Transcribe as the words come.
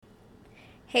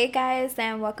Hey guys,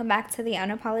 and welcome back to the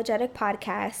Unapologetic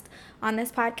Podcast. On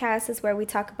this podcast is where we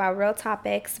talk about real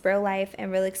topics, real life,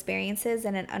 and real experiences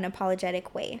in an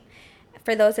unapologetic way.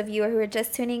 For those of you who are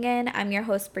just tuning in, I'm your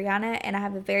host Brianna, and I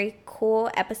have a very cool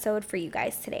episode for you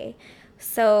guys today.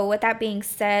 So, with that being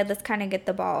said, let's kind of get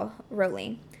the ball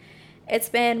rolling. It's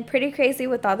been pretty crazy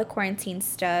with all the quarantine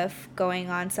stuff going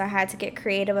on, so I had to get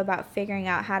creative about figuring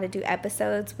out how to do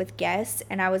episodes with guests,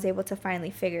 and I was able to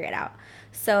finally figure it out.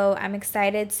 So I'm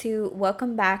excited to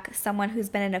welcome back someone who's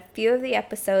been in a few of the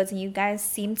episodes, and you guys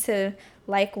seem to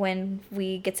like when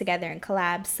we get together and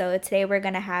collab. So today we're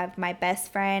going to have my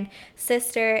best friend,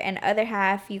 sister, and other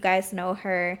half, you guys know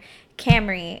her,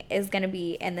 Camry, is going to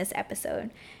be in this episode.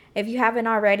 If you haven't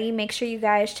already, make sure you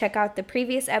guys check out the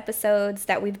previous episodes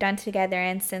that we've done together.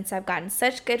 And since I've gotten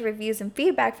such good reviews and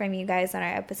feedback from you guys on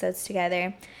our episodes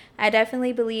together, I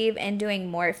definitely believe in doing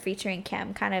more featuring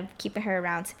Cam, kind of keeping her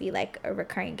around to be like a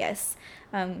recurring guest.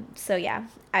 So yeah,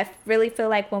 I really feel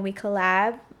like when we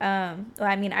collab,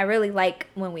 I really like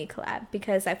when we collab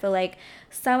because I feel like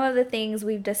some of the things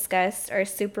we've discussed are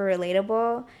super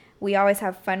relatable. We always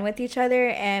have fun with each other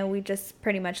and we just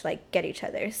pretty much like get each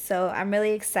other. So I'm really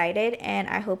excited and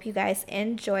I hope you guys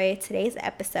enjoy today's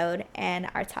episode and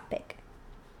our topic.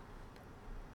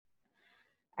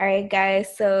 All right,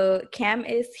 guys, so Cam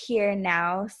is here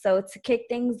now. So to kick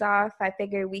things off, I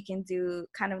figured we can do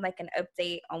kind of like an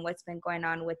update on what's been going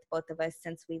on with both of us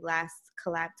since we last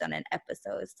collabed on an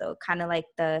episode. So kind of like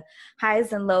the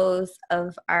highs and lows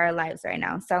of our lives right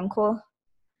now. Sound cool?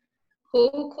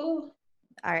 Cool.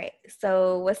 All right.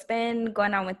 So what's been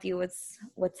going on with you?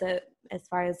 What's up as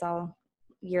far as all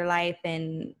your life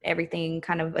and everything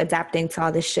kind of adapting to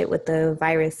all this shit with the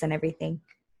virus and everything?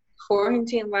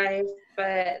 Quarantine life,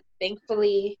 but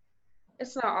thankfully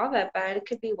it's not all that bad. It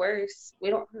could be worse.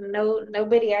 We don't know,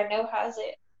 nobody I know has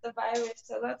it, the virus,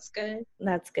 so that's good.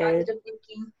 That's good. Positive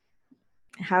thinking.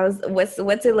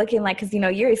 What's it looking like? Because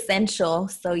you're essential,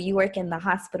 so you work in the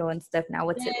hospital and stuff now.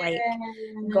 What's it like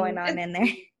going on in there?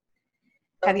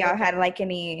 Have y'all had like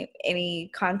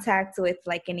any contact with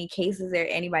like any cases or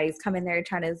anybody's coming there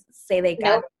trying to say they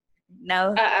got Nope. it?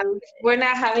 No? We're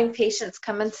not having patients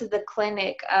come into the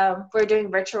clinic. We're doing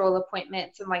virtual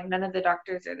appointments and like none of the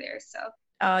doctors are there, so.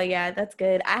 Oh yeah, that's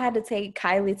good. I had to take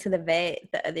Kylie to the vet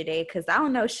the other day because I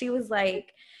don't know. She was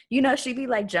like, she'd be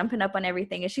like jumping up on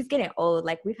everything, and she's getting old.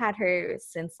 Like we've had her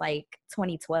since like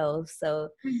 2012, so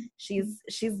she's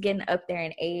getting up there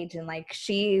in age, and like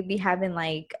she be having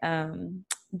like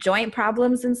joint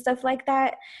problems and stuff like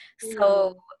that.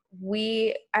 So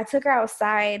I took her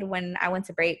outside when I went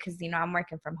to break because I'm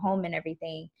working from home and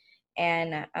everything.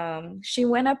 And she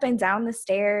went up and down the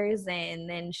stairs and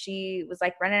then she was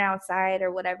like running outside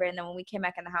or whatever. And then when we came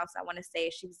back in the house, I want to say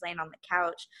she was laying on the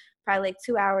couch. Probably like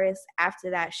 2 hours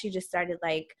after that, she just started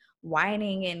like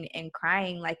whining and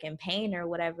crying like in pain or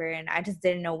whatever. And I just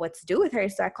didn't know what to do with her.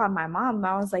 So I called my mom.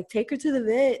 I was like, take her to the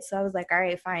vet. So I was like, all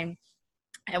right, fine.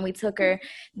 And we took her.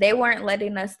 They weren't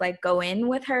letting us like go in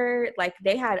with her. Like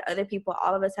they had other people.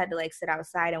 All of us had to like sit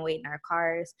outside and wait in our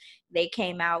cars. They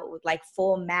came out with like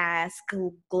full mask,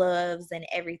 gloves, and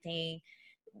everything.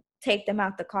 Take them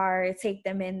out the car, take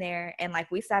them in there, and like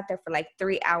we sat there for like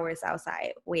 3 hours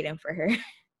outside waiting for her.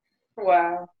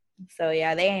 Wow. So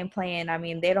yeah, they ain't playing.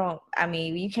 They don't.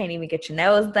 You can't even get your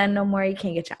nails done no more. You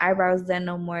can't get your eyebrows done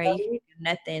no more. You can't do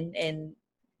nothing, and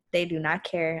they do not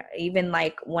care. Even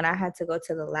like when I had to go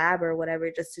to the lab or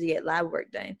whatever just to get lab work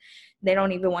done, they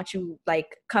don't even want you like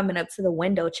coming up to the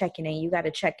window checking in. You got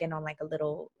to check in on like a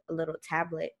little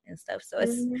tablet and stuff. So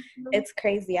it's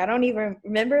crazy. I don't even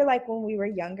remember like when we were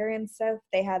younger and stuff.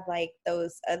 They had like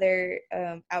those other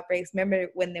outbreaks. Remember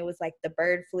when there was like the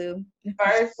bird flu And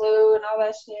all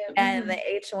that shit. and the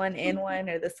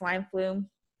H1N1 or the swine flu?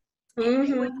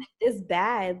 Mm-hmm. It wasn't this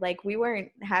bad. Like we weren't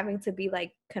having to be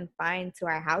like confined to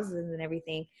our houses and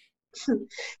everything.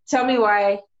 Tell me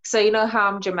why. So you know how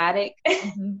I'm dramatic?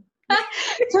 Mm-hmm.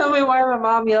 Tell me why my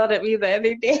mom yelled at me the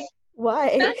other day.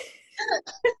 Why?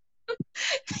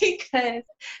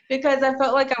 because I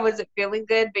felt like I wasn't feeling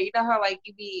good, but you know how like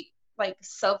you be like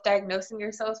self-diagnosing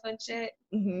yourself and shit.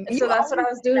 Mm-hmm. So that's what I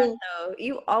was doing.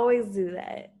 You always do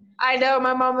that. I know.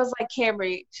 My mom was like,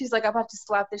 Camry, she's like, I'm about to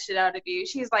slap the shit out of you.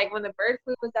 She's like, when the bird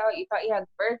flu was out, you thought you had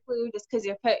bird flu just because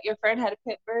your friend had a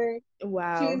pet bird.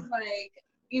 Wow. She's like,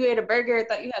 you ate a burger,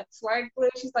 thought you had swine flu.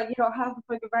 She's like, you don't have the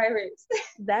fucking virus.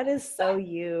 That is so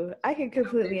you. I can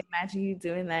completely imagine you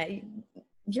doing that.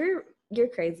 You're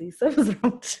crazy. Something's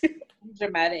wrong with you. I'm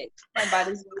dramatic. My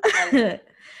body's really dramatic.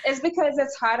 It's because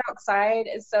it's hot outside,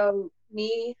 and so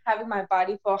me having my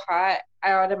body feel hot,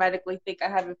 I automatically think I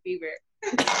have a fever.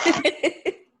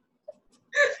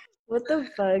 What the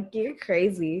fuck? You're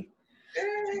crazy.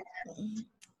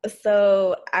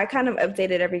 So I kind of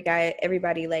updated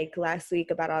everybody like last week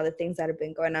about all the things that have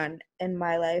been going on in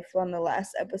my life on the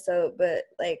last episode, but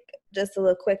like just a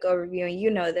little quick overview. And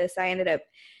you know this, I ended up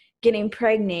getting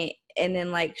pregnant, and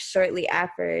then like shortly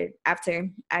after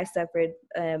I suffered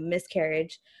a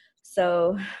miscarriage.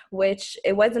 So, which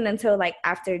it wasn't until like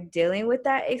after dealing with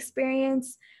that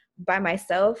experience by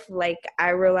myself, like I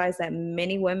realized that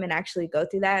many women actually go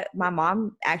through that. My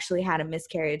mom actually had a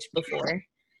miscarriage before,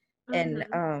 and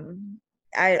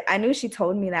I knew she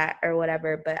told me that or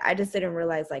whatever, but I just didn't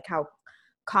realize like how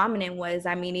common it was.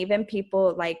 I mean, even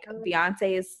people like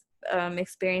Beyonce's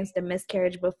experienced a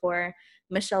miscarriage before.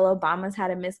 Michelle Obama's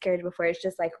had a miscarriage before. It's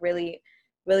just like really,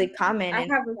 really common and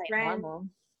like normal.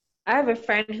 I have a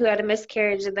friend who had a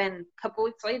miscarriage, and then a couple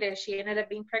weeks later, she ended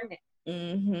up being pregnant.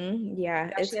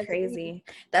 Yeah, it's crazy.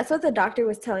 That's what the doctor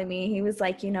was telling me. He was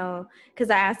like, you know, because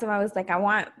I asked him, I was like, I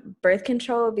want birth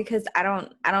control because I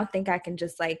don't think I can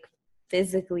just like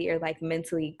physically or like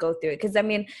mentally go through it. Because I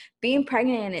mean, being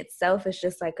pregnant in itself is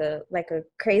just like a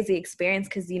crazy experience,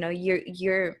 because you know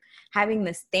you're having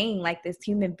this thing, like this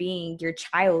human being, your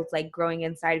child, like growing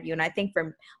inside of you. And I think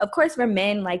of course for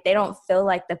men, like they don't feel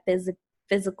like the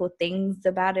physical things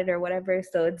about it or whatever,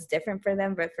 so it's different for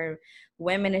them. But for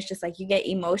women, it's just like you get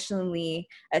emotionally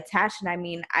attached. And I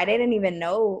mean, I didn't even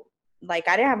know, like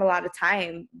I didn't have a lot of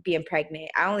time being pregnant.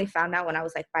 I only found out when I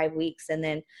was like 5 weeks, and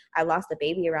then I lost the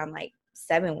baby around like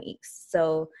 7 weeks,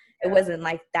 so it wasn't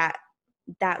like that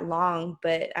long.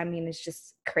 But I mean, it's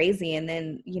just crazy. And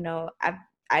then, you know,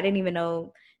 I didn't even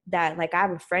know that, like I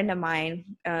have a friend of mine,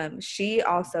 she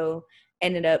also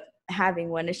ended up having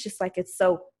one. It's just like it's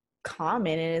so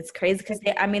common, and it's crazy because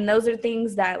I mean, those are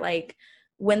things that like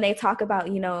when they talk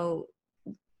about, you know,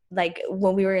 like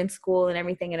when we were in school and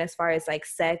everything, and as far as like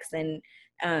sex and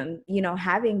you know,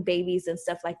 having babies and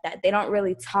stuff like that, they don't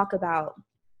really talk about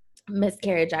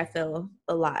miscarriage. I feel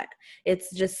a lot.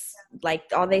 It's just like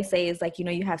all they say is like, you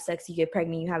know, you have sex, you get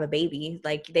pregnant, you have a baby.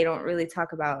 Like they don't really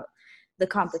talk about the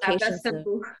complications of,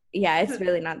 yeah, it's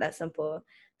really not that simple.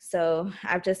 So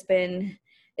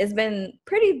it's been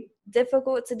pretty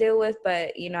difficult to deal with,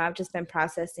 but you know, I've just been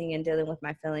processing and dealing with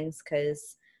my feelings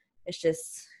because it's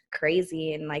just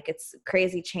crazy. And like it's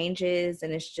crazy changes,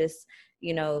 and it's just,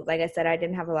 you know, like I said, I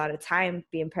didn't have a lot of time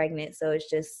being pregnant, so it's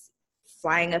just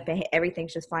flying up and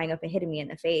everything's just flying up and hitting me in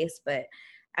the face. But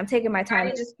I'm taking my time.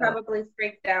 I just probably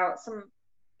freaked out.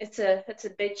 It's a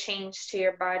big change to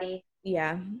your body.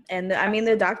 Yeah. And I mean,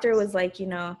 the doctor was like, you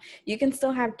know, you can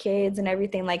still have kids and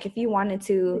everything. Like if you wanted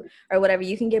to or whatever,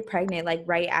 you can get pregnant like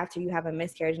right after you have a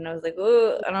miscarriage. And I was like,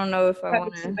 oh, I don't know if I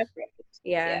want to.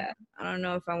 Yeah. I don't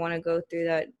know if I want to go through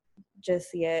that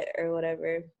just yet or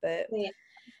whatever. But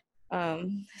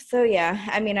so yeah,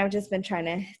 I mean, I've just been trying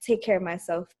to take care of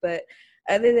myself. But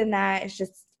other than that, it's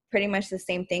just pretty much the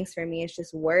same things for me. It's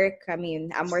just work. I mean,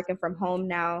 I'm working from home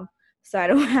now, so I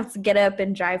don't have to get up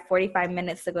and drive 45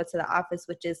 minutes to go to the office,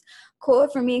 which is cool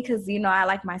for me because, you know, I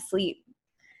like my sleep.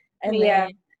 And then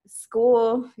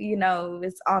school, you know,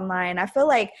 is online. I feel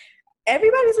like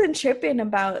everybody's been tripping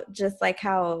about just like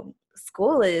how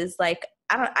school is. Like,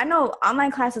 I know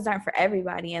online classes aren't for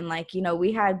everybody. And like, you know,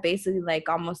 we had basically like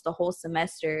almost the whole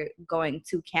semester going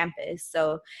to campus.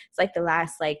 So it's like the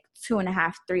last like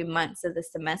 2.5, 3 months of the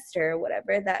semester or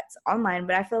whatever that's online.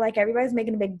 But I feel like everybody's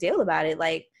making a big deal about it.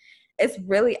 Like, it's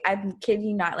really, I'm kidding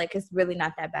you not, like it's really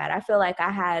not that bad. I feel like I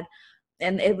had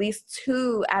in at least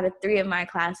 2 out of 3 of my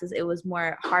classes, it was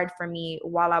more hard for me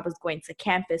while I was going to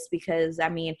campus because, I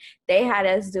mean, they had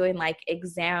us doing like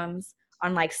exams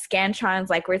on like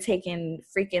Scantrons, like we're taking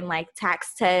freaking like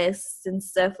tax tests and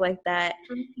stuff like that.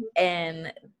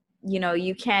 And, you know,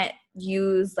 you can't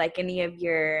use like any of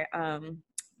your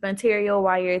material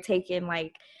while you're taking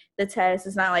like the test.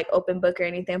 It's not like open book or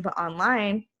anything, but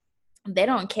online, they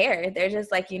don't care. They're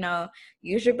just like, you know,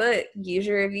 use your book, use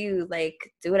your review, like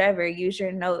do whatever, use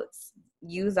your notes,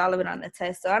 use all of it on the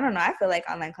test. So I don't know. I feel like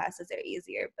online classes are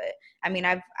easier, but I mean,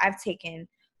 I've taken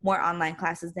more online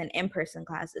classes than in-person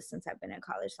classes since I've been in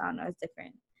college. So I don't know, it's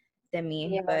different than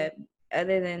me. Yeah. But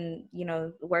other than, you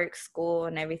know, work, school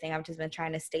and everything, I've just been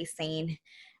trying to stay sane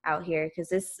out here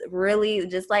because it's really,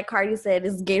 just like Cardi said,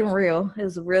 it's getting real.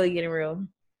 It's really getting real.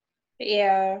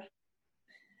 Yeah.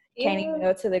 Can't even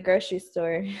go to the grocery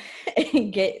store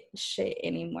and get shit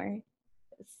anymore.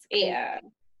 Yeah.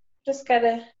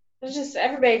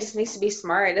 Everybody just needs to be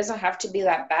smart. It doesn't have to be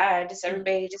that bad. Just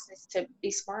everybody just needs to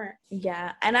be smart.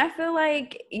 Yeah. And I feel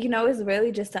like, you know, it's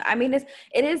really just, I mean,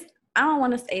 it is, I don't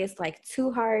want to say it's like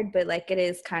too hard, but like it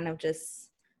is kind of just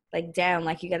like, damn,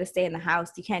 like, you got to stay in the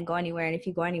house. You can't go anywhere. And if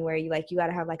you go anywhere, you got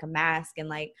to have like a mask and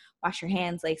like wash your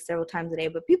hands like several times a day.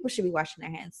 But people should be washing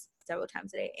their hands several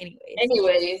times a day anyways.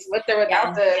 Anyways, with or without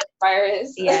Yeah. the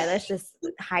virus. Yeah, that's just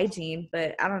hygiene.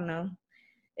 But I don't know.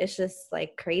 It's just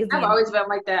like crazy. I've always been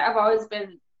like that. I've always been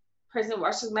a person who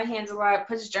washes my hands a lot,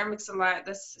 puts Germ-X a lot.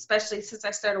 That's especially since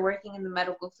I started working in the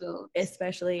medical field.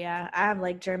 Especially, yeah. I have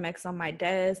like Germ-X on my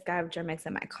desk. I have Germ-X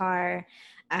in my car.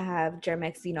 I have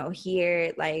Germ-X,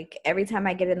 here. Like every time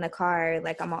I get in the car,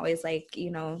 like I'm always like,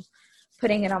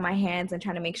 putting it on my hands and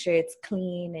trying to make sure it's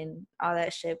clean and all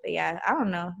that shit. But yeah, I don't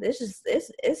know.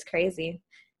 It's crazy.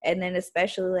 And then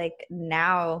especially like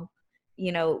now,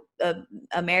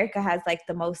 America has like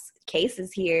the most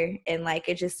cases here, and like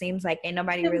it just seems like ain't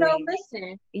nobody really. No,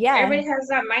 listen. Yeah. Everybody has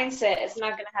that mindset. It's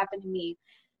not gonna happen to me.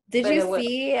 Did you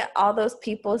see all those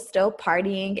people still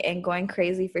partying and going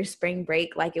crazy for spring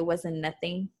break like it wasn't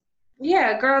nothing?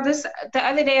 Yeah, girl, the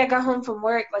other day I got home from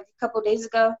work like a couple days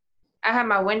ago. I had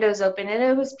my windows open and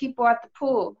it was people at the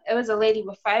pool. It was a lady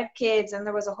with 5 kids and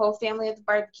there was a whole family at the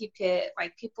barbecue pit.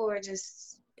 Like people were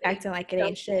just acting like it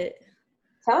ain't shit.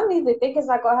 Telling me they think it's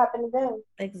not gonna happen to them.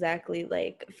 Exactly.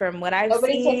 Like from what I've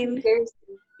seen.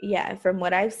 Yeah, from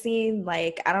what I've seen,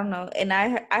 like, I don't know. And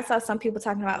I saw some people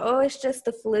talking about, oh, it's just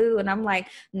the flu. And I'm like,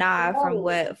 nah,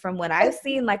 from what I've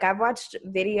seen, like I've watched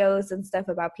videos and stuff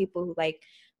about people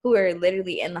who are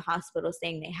literally in the hospital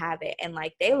saying they have it. And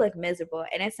like they look miserable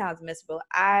and it sounds miserable.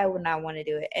 I would not want to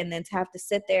do it. And then to have to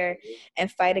sit there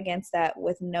and fight against that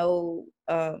with no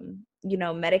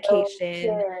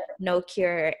medication, no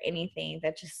cure or anything,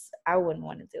 I wouldn't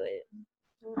want to do it.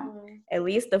 Mm-hmm. At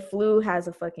least the flu has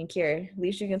a fucking cure. At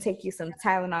least you can take you some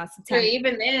Tylenol.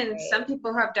 Even then, some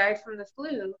people have died from the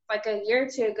flu. Like a year or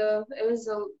 2 ago, it was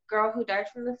a girl who died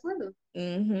from the flu.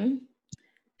 Mm-hmm.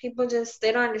 People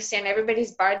they don't understand.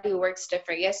 Everybody's body works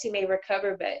different. Yes, you may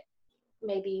recover, but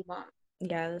maybe you won't.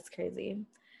 Yeah, that's crazy.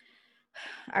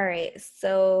 All right.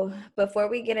 So before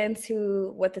we get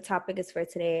into what the topic is for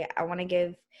today, I want to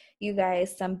give you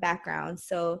guys some background.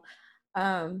 So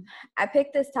I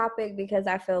picked this topic because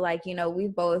I feel like,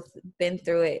 we've both been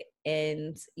through it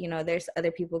and, there's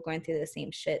other people going through the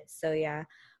same shit. So yeah,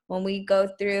 when we go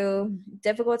through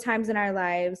difficult times in our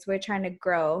lives, we're trying to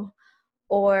grow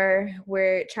or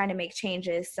we're trying to make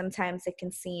changes. Sometimes it can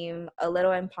seem a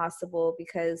little impossible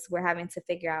because we're having to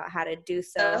figure out how to do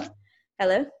so.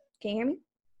 Hello? Can you hear me?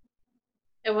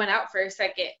 It went out for a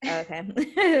second.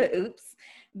 Okay. Oops.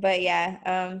 But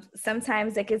yeah,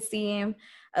 sometimes it could seem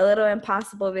a little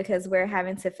impossible because we're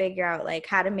having to figure out like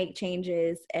how to make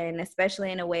changes, and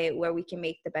especially in a way where we can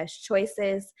make the best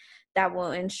choices that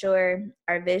will ensure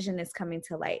our vision is coming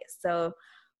to light. So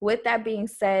with that being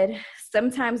said,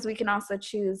 sometimes we can also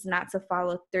choose not to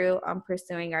follow through on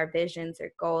pursuing our visions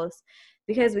or goals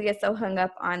because we get so hung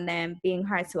up on them being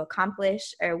hard to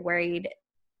accomplish or worried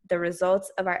the results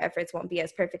of our efforts won't be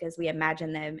as perfect as we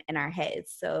imagine them in our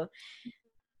heads. So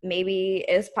maybe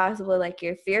it's possible like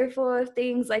you're fearful of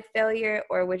things like failure,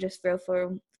 or we're just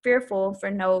fearful for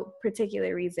no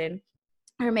particular reason.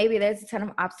 Or maybe there's a ton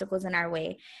of obstacles in our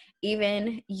way.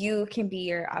 Even you can be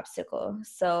your obstacle.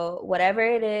 So whatever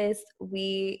it is,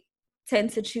 we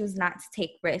tend to choose not to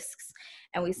take risks,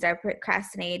 and we start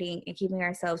procrastinating and keeping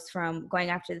ourselves from going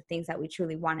after the things that we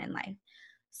truly want in life.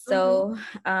 So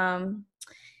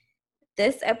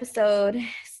this episode's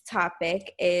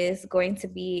topic is going to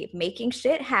be making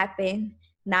shit happen,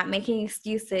 not making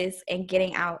excuses, and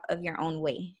getting out of your own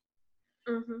way.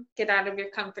 Get out of your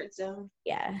comfort zone.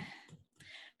 Yeah.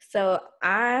 So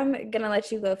I'm going to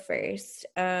let you go first.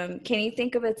 Can you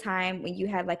think of a time when you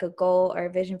had like a goal or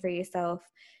a vision for yourself?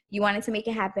 You wanted to make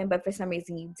it happen, but for some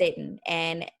reason you didn't.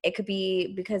 And it could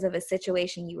be because of a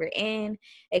situation you were in.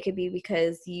 It could be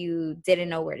because you didn't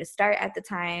know where to start at the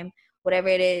time. Whatever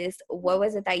it is, what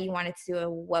was it that you wanted to do,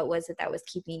 and what was it that was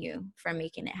keeping you from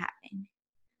making it happen?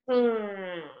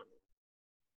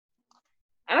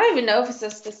 I don't even know if it's a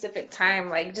specific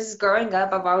time. Like just growing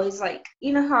up, I've always like,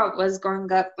 you know how it was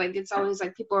growing up, like it's always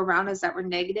like people around us that were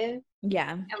negative.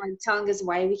 Yeah. And like telling us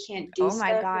why we can't do stuff.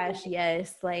 Oh my gosh,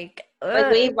 yes. Like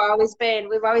we've always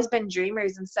been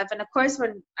dreamers and stuff. And of course we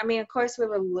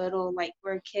were little, like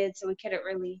we're kids, so we couldn't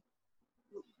really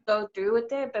go through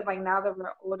with it. But like now that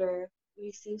we're older,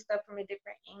 we see stuff from a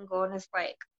different angle, and it's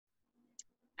like,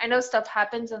 I know stuff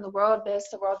happens in the world, but it's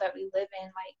the world that we live in.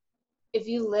 Like, if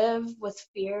you live with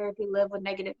fear, if you live with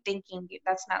negative thinking,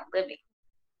 that's not living.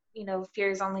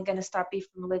 Fear is only going to stop you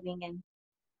from living and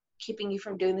keeping you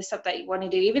from doing the stuff that you want to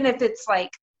do. Even if it's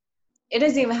like, it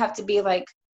doesn't even have to be like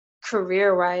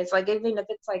career-wise. Like, even if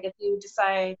it's like, if you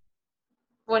decide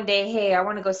one day, hey, I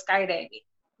want to go skydiving,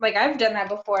 Like I've done that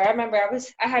before. I remember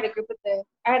I had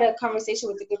a conversation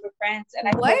with a group of friends, and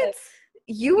I told them, What?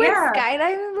 You went yeah,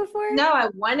 skydiving before? no, I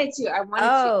wanted to. I wanted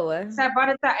to. Oh. So I brought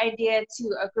up that idea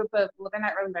to a group of, well, they're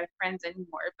not really my friends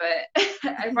anymore, but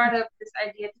I brought up this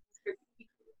idea to this group of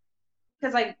people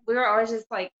because like we were always just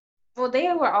like, well, they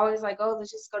were always like, oh,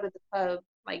 let's just go to the club,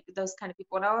 like those kind of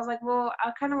people, and I was like, well,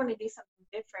 I kind of want to do something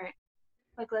different.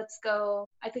 Like, let's go.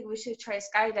 I think we should try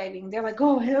skydiving. They're like,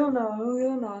 oh, hell no, oh,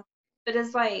 hell no. But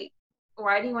it's like,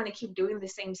 why do you want to keep doing the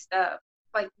same stuff?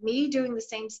 Like, me doing the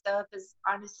same stuff is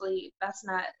honestly, it's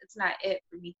not it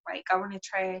for me. Like, I want to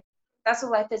try, that's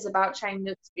what life is about, trying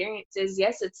new experiences.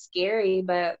 Yes, it's scary,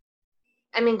 but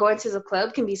I mean, going to the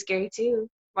club can be scary too.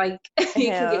 Like, you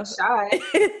can get Hell. shot.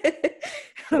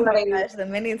 Oh my Like, gosh, the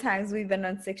many times we've been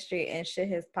on 6th Street and shit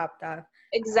has popped off. I go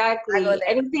exactly. there.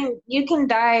 Anything, you can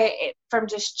die from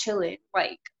just chilling.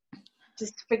 Like,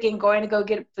 just freaking going to go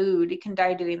get food. You can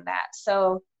die doing that.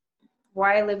 So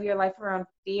why live your life around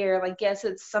fear? Like, yes,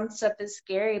 it's some stuff is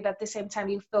scary, but at the same time,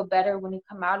 you feel better when you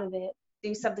come out of it.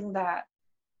 Do something that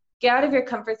get out of your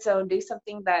comfort zone. Do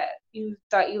something that you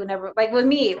thought you would never. Like with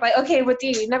me, like okay, with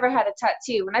you never had a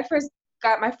tattoo. When I first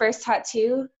got my first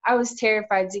tattoo, I was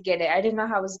terrified to get it. I didn't know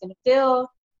how I was gonna feel.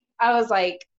 I was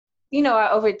like, I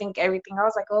overthink everything. I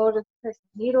was like, oh, the person's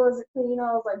needle is clean.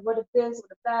 I was like, what if this?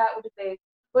 What if that?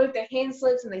 What if their hand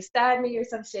slips and they stab me or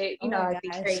some shit? Oh my I'd be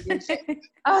gosh. crazy and shit.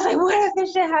 I was like, what if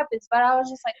this shit happens? But I was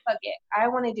just like, fuck it. I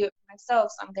want to do it for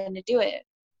myself, so I'm gonna do it.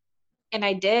 And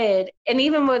I did. And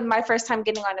even with my first time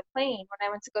getting on a plane, when I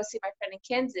went to go see my friend in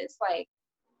Kansas, like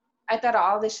I thought of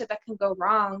all this shit that can go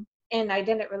wrong. And I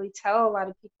didn't really tell a lot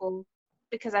of people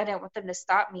because I didn't want them to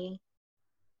stop me.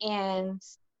 And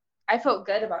I felt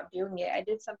good about doing it. I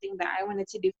did something that I wanted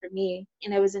to do for me,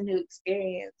 and it was a new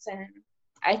experience. And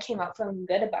I came out feeling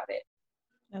good about it.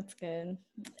 That's good.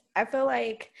 I feel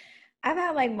like I've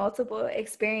had like multiple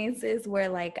experiences where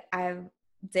like I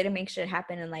didn't make shit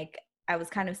happen and like I was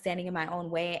kind of standing in my own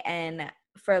way. And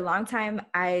for a long time,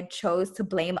 I chose to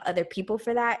blame other people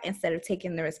for that instead of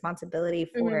taking the responsibility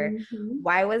for Mm-hmm.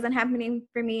 why it wasn't happening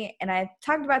for me. And I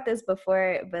talked about this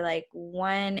before, but like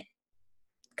one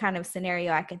kind of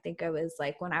scenario I can think of is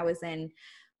like when I was in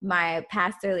my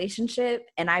past relationship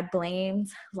and I blamed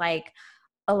like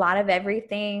a lot of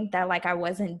everything that like I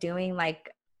wasn't doing like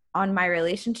on my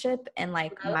relationship and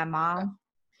like my mom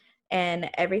and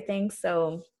everything.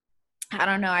 So I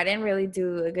don't know. I didn't really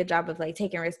do a good job of like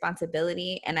taking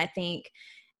responsibility. And I think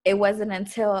it wasn't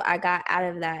until I got out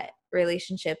of that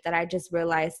relationship that I just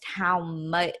realized how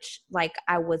much like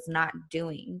I was not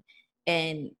doing.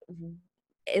 And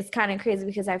it's kind of crazy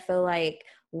because I feel like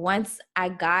once I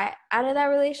got out of that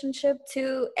relationship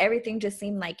too, everything just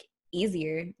seemed like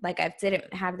easier. Like I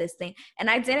didn't have this thing. And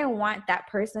I didn't want that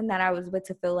person that I was with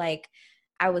to feel like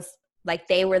I was like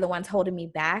they were the ones holding me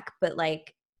back. But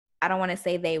like I don't want to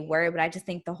say they were, but I just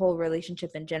think the whole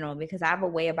relationship in general, because I have a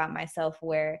way about myself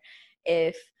where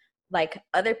if like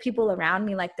other people around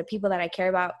me, like the people that I care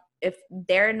about, if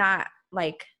they're not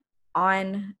like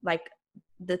on like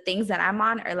the things that I'm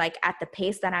on or like at the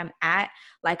pace that I'm at,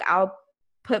 like I'll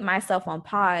put myself on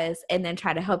pause and then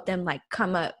try to help them like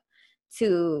come up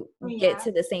to get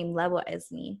to the same level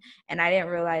as me. And I didn't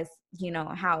realize,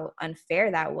 how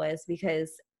unfair that was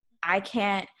because I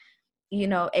can't,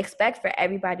 expect for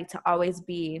everybody to always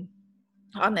be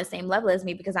on the same level as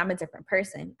me because I'm a different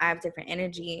person. I have different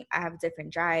energy. I have a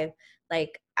different drive.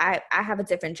 Like I have a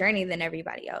different journey than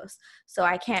everybody else. So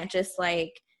I can't just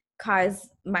like cause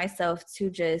myself to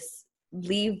just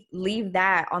leave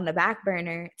that on the back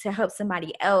burner to help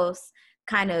somebody else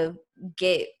kind of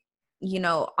get,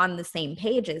 on the same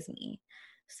page as me.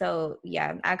 So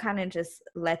yeah, I kind of just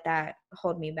let that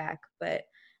hold me back. But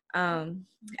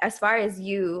as far as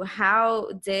you, how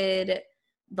did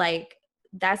like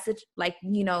that's like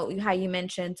how you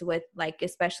mentioned with like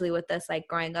especially with us like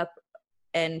growing up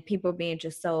and people being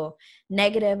just so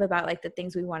negative about like the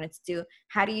things we wanted to do,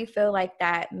 how do you feel like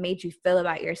that made you feel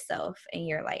about yourself in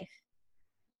your life?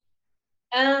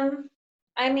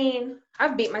 I mean,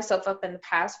 I've beat myself up in the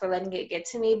past for letting it get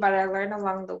to me, but I learned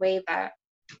along the way that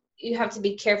you have to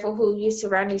be careful who you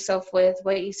surround yourself with,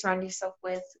 what you surround yourself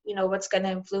with, what's going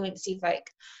to influence you. Like,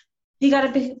 you got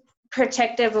to be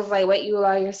protective of like what you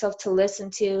allow yourself to listen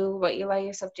to, what you allow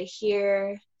yourself to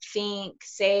hear, think,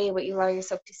 say, what you allow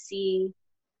yourself to see,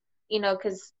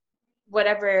 because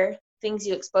whatever things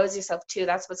you expose yourself to,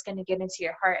 that's what's going to get into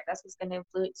your heart. That's what's going to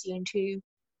influence you into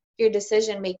your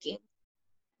decision making.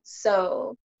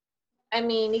 So, I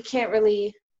mean, you can't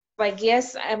really, like,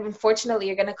 yes, unfortunately,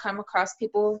 you're going to come across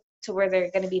people to where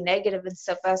they're going to be negative and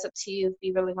stuff. That's up to you if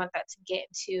you really want that to get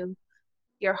into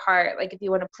your heart, like if you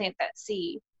want to plant that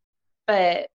seed.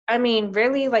 But I mean,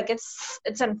 really, like it's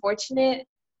unfortunate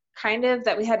kind of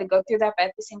that we had to go through that, but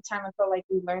at the same time I feel like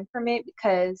we learned from it,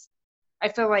 because I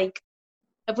feel like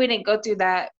if we didn't go through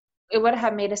that, it would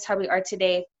have made us how we are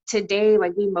today. Today,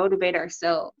 like, we motivate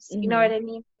ourselves. You know Mm-hmm. what I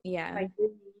mean? Yeah. Like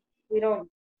we don't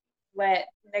let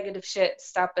negative shit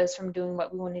stop us from doing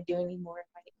what we want to do anymore.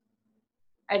 Like,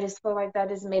 I just feel like that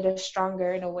has made us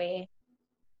stronger in a way.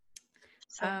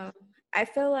 So Um, I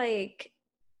feel like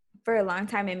for a long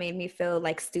time it made me feel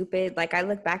like stupid. Like I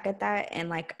look back at that and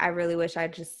like I really wish I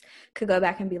just could go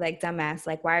back and be like, dumbass,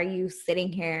 like why are you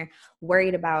sitting here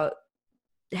worried about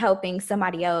helping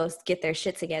somebody else get their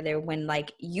shit together when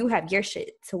like you have your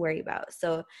shit to worry about?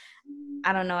 So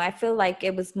I don't know. I feel like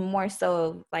it was more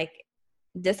so like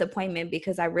disappointment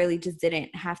because I really just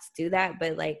didn't have to do that.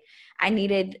 But like I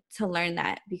needed to learn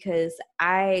that because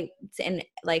and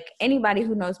like anybody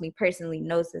who knows me personally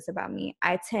knows this about me.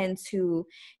 I tend to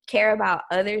care about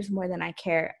others more than I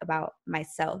care about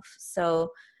myself.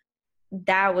 So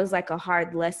that was like a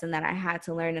hard lesson that I had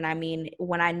to learn. And I mean,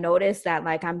 when I noticed that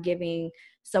like I'm giving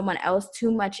someone else too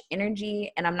much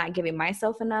energy and I'm not giving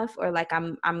myself enough, or like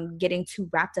I'm getting too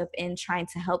wrapped up in trying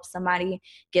to help somebody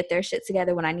get their shit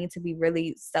together when I need to be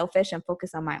really selfish and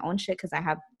focus on my own shit because I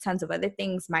have tons of other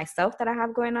things myself that I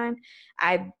have going on,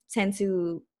 I tend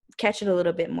to catch it a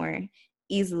little bit more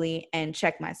easily and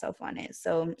check myself on it.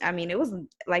 So I mean, it was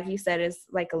like you said, it's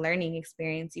like a learning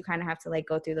experience. You kind of have to like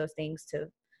go through those things to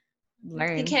you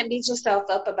learn. can't beat yourself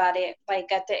up about it.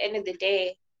 Like, at the end of the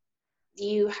day,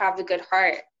 you have a good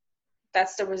heart.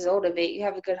 That's the result of it. You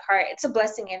have a good heart. It's a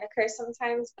blessing and a curse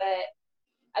sometimes, but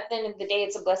at the end of the day,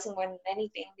 it's a blessing more than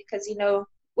anything, because you know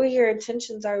where your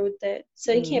intentions are with it.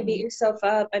 So you can't beat Mm-hmm. yourself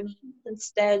up. I mean,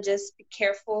 instead, just be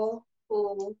careful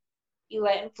who you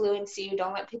let influence you.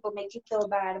 Don't let people make you feel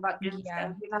bad about doing Yeah.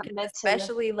 stuff. You're not meant to.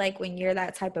 Especially like when you're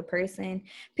that type of person,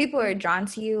 people are drawn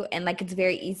to you and like it's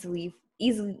very easy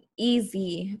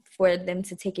for them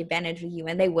to take advantage of you,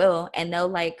 and they will, and they'll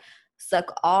like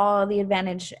suck all the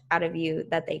advantage out of you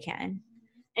that they can.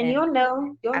 And And you'll I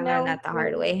learned know that the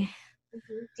hard when, way.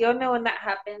 you'll know when that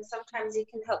happens. Sometimes you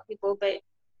can help people, but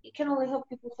you can only help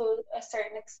people to a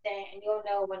certain extent, and you'll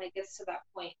know when it gets to that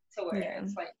point to where Yeah.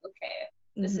 it's like, okay,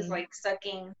 this is Mhm. like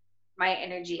sucking my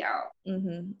energy out.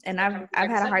 Mhm. And I've Sometimes it's I've like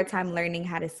had a sucking hard time myself. learning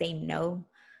how to say no.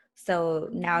 So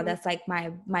now Mhm. that's like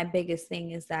my biggest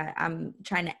thing is that I'm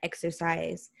trying to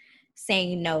exercise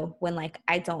saying no when like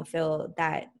I don't feel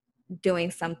that doing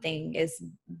something is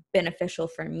beneficial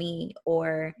for me,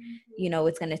 or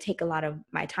it's going to take a lot of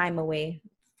my time away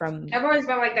from. I've always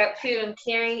been like that too. And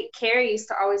Carrie used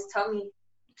to always tell me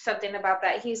something about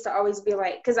that. He used to always be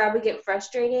like, because I would get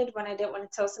frustrated when I didn't want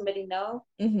to tell somebody no,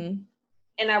 Mhm.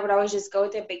 and I would always just go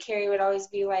with it. But Carrie would always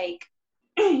be like,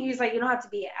 he's like, you don't have to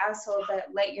be an asshole, but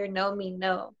let your no mean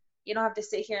no. You don't have to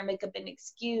sit here and make up an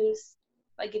excuse.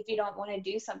 Like, if you don't want to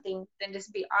do something, then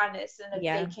just be honest. And if they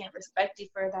Yeah. can't respect you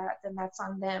for that, then that's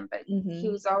on them. But he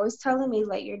Mhm. was always telling me,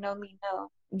 let your no mean no.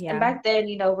 And Yeah. back then,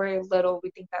 we're little,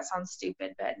 we think that sounds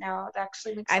stupid, but now it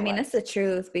actually makes I a mean, lot of it's the sense.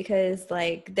 truth because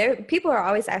like there people are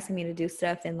always asking me to do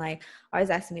stuff and like always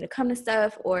asking me to come to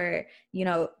stuff or,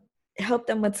 help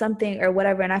them with something or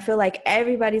whatever. And I feel like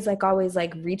everybody's like always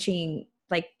like reaching,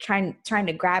 like trying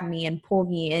to grab me and pull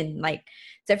me in like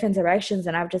different directions.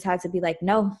 And I've just had to be like,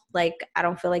 no, like I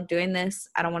don't feel like doing this.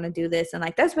 I don't want to do this. And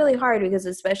like that's really hard because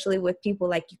especially with people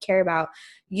like you care about,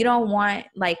 you don't want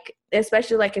like,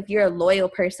 especially like if you're a loyal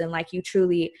person, like you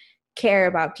truly care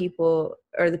about people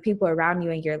or the people around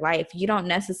you in your life, you don't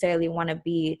necessarily want to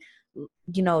be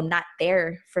not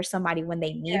there for somebody when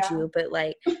they need Yeah. you, but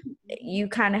like you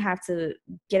kind of have to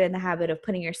get in the habit of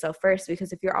putting yourself first,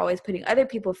 because if you're always putting other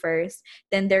people first,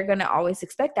 then they're going to always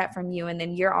expect that from you, and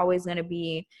then you're always going to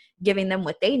be giving them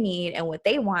what they need and what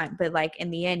they want, but like in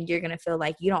the end you're going to feel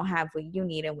like you don't have what you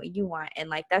need and what you want, and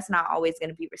like that's not always going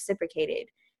to be reciprocated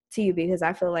to you, because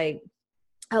I feel like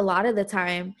a lot of the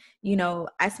time,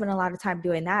 I spend a lot of time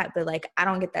doing that, but like I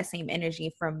don't get that same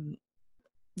energy from,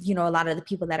 a lot of the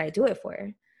people that I do it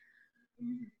for.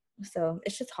 Mhm. So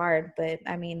it's just hard, but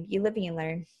I mean, you live and you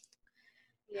learn.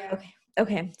 Yeah. Okay.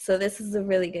 Okay. So this is a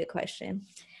really good question.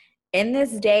 In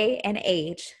this day and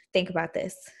age, think about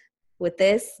this. With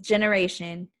this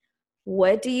generation,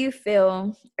 what do you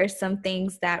feel are some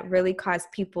things that really cause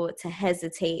people to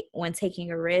hesitate when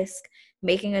taking a risk,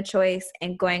 making a choice,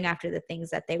 and going after the things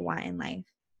that they want in life?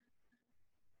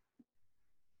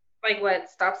 Like, what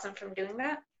stops them from doing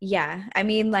that? Yeah. I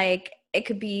mean, like, it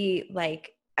could be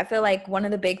like, I feel like one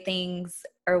of the big things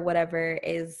or whatever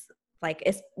is like,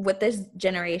 it's with this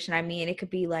generation, I mean, it could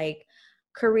be like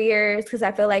careers, because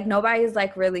I feel like nobody's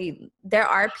like really, there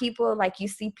are people like you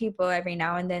see people every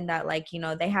now and then that like, you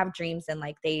know, they have dreams and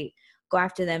like they go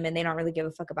after them and they don't really give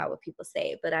a fuck about what people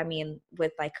say. But I mean,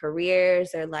 with like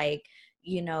careers or like,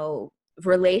 you know,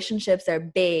 relationships are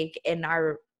big in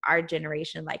our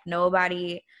generation. Like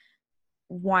nobody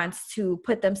wants to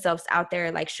put themselves out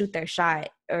there, like shoot their shot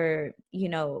or, you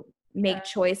know, make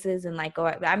choices and like go.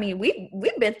 I mean,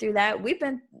 we've been through that.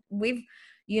 We've,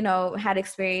 you know, had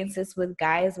experiences with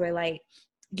guys where like,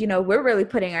 you know, we're really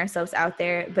putting ourselves out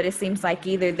there, but it seems like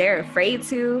either they're afraid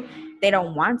to, they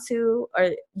don't want to,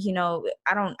 or, you know,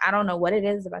 I don't know what it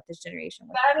is about this generation.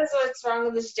 That is what's wrong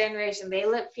with this generation. They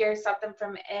let fear stop them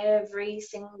from every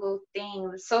single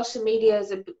thing. Social media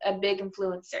is a big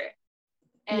influencer,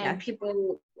 and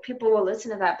people will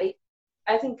listen to that. But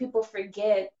I think people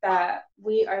forget that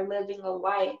we are living a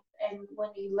life, and when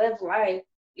you live life,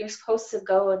 you're supposed to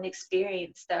go and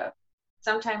experience stuff.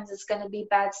 Sometimes it's going to be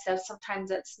bad stuff,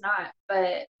 sometimes it's not,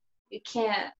 but you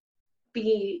can't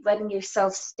be letting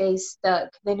yourself stay stuck.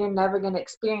 Then you're never going to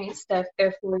experience stuff,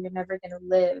 therefore you're never going to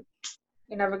live.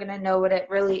 You're never going to know what it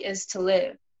really is to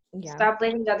live. Stop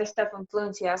letting other stuff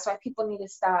influence you. That's why people need to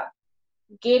stop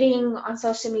getting on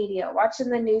social media, watching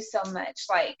the news so much.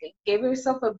 Like, give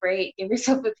yourself a break, give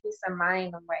yourself a peace of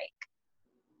mind. I'm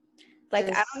like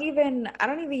I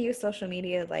don't even use social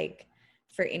media like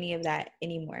for any of that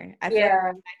anymore. I feel like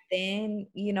back then,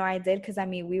 you know, I did, because I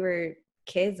mean we were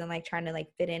kids and like trying to like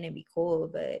fit in and be cool,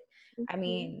 but I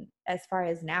mean as far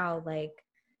as now, like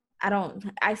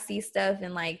I see stuff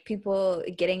and like people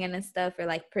getting into stuff or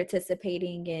like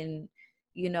participating in,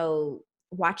 you know,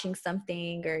 watching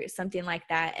something or something like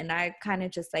that, and I kind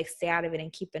of just like stay out of it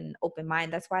and keep an open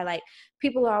mind. That's why like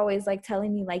people are always like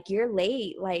telling me like you're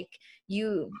late, like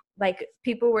you, like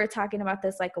people were talking about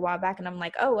this like a while back and I'm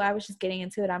like, oh, I was just getting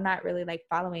into it, I'm not really like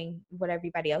following what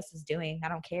everybody else is doing, I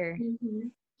don't care.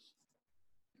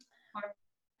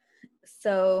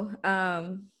 So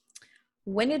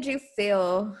when did you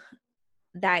feel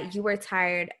that you were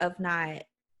tired of not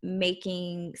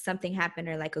making something happen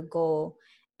or like a goal,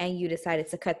 and you decided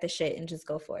to cut the shit and just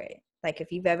go for it? Like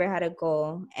if you've ever had a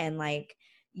goal and like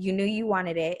you knew you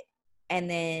wanted it and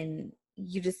then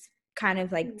you just kind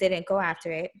of like didn't go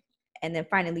after it, and then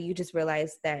finally you just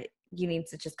realized that you need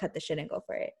to just cut the shit and go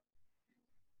for it.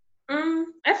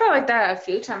 I felt like that a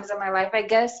few times in my life. I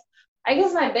guess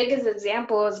my biggest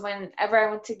example is whenever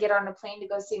I went to get on a plane to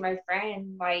go see my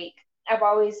friend. Like, I've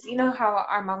always, you know how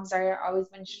our moms are, always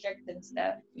been strict and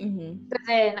stuff. But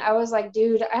then I was like,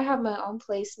 dude, I have my own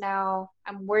place now.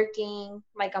 I'm working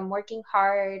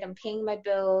hard. I'm paying my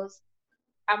bills.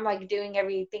 I'm like doing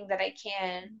everything that I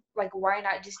can. Like, why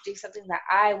not just do something that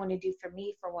I want to do for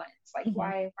me for once? Like,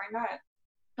 why not?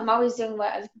 I'm always doing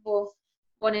what other people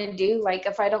want to do. Like,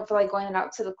 if I don't feel like going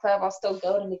out to the club, I'll still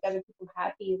go to make other people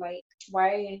happy. Like,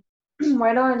 why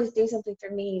don't I just do something for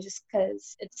me just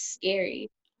because it's scary?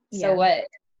 So what?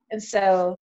 And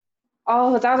so,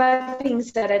 with all that being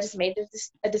said, I just made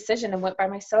a decision and went by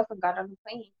myself and got on the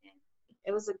plane. And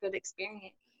it was a good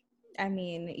experience. I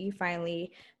mean, you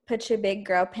finally put your big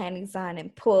girl panties on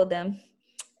and pulled them,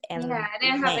 and I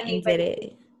didn't have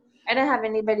anybody. I didn't have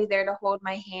anybody there to hold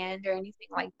my hand or anything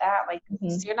like that. Like,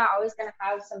 you're not always gonna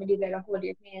have somebody there to hold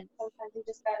your hand. Sometimes you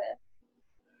just gotta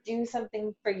do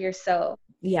something for yourself.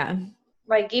 Yeah.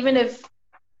 Like, even if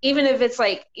it's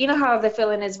like, you know how the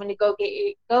feeling is when you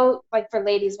go like for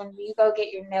ladies, when you go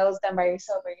get your nails done by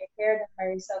yourself or your hair done by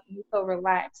yourself, and you feel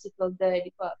relaxed, you feel good,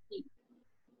 you feel at peace.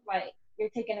 Like, you're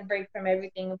taking a break from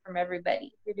everything and from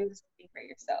everybody. You're doing something for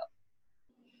yourself.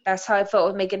 That's how I felt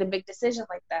with making a big decision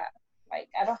like that. Like,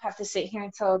 I don't have to sit here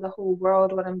and tell the whole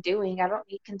world what I'm doing. I don't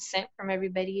need consent from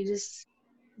everybody. You just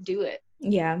do it.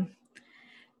 Yeah.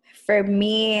 For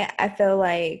me, I feel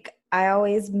like I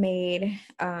always made,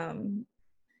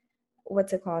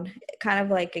 what's it called? Kind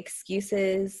of like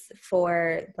excuses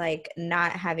for like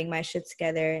not having my shit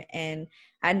together. And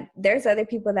there's other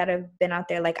people that have been out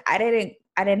there. Like I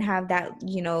didn't have that,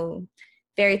 you know,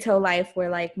 fairy tale life where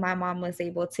like my mom was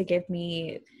able to give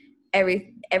me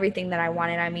everything that I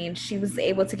wanted. I mean, she was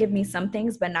able to give me some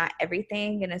things, but not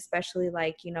everything. And especially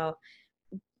like, you know,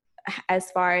 as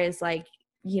far as like,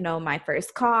 you know, my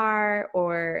first car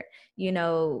or, you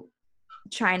know,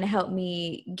 trying to help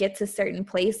me get to certain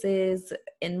places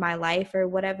in my life or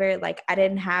whatever, like I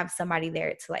didn't have somebody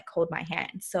there to like hold my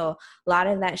hand. So a lot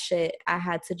of that shit I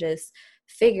had to just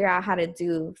figure out how to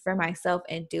do for myself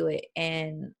and do it.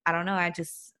 And I don't know, I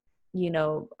just, you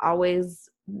know, always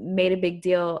made a big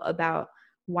deal about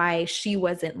why she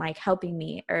wasn't like helping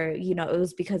me, or, you know, it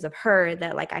was because of her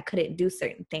that like I couldn't do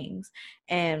certain things.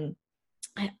 And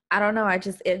I don't know.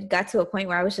 It got to a point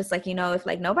where I was just like, if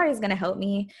like nobody's going to help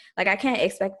me, like I can't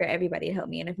expect for everybody to help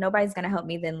me. And if nobody's going to help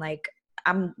me, then like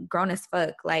I'm grown as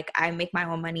fuck. Like I make my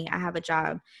own money. I have a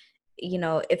job.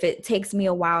 If it takes me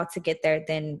a while to get there,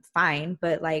 then fine.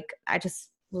 But like, I just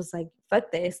was like,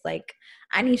 fuck this. Like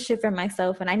I need shit for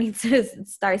myself and I need to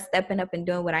start stepping up and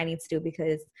doing what I need to do,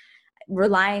 because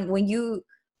when you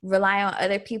rely on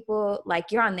other people,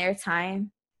 like you're on their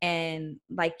time, and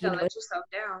like, Don't let yourself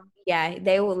down. yeah,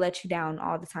 they will let you down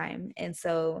all the time. And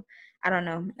so I don't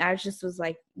know. I just was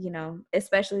like,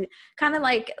 especially kind of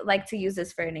like to use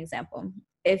this for an example.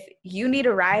 If you need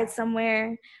a ride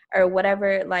somewhere or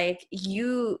whatever, like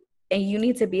you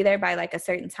need to be there by like a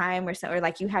certain time or so, or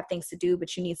like you have things to do,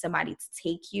 but you need somebody to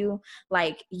take you,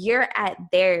 like you're at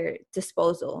their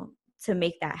disposal to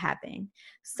make that happen.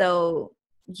 So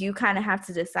you kind of have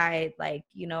to decide, like,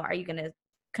 are you going to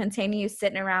continue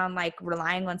sitting around like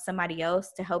relying on somebody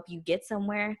else to help you get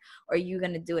somewhere, or are you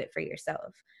going to do it for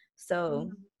yourself?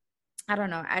 So I don't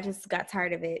know. I just got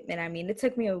tired of it. And I mean, it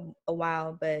took me a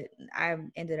while, but I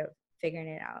ended up figuring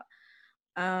it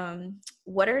out.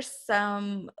 What are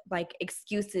some like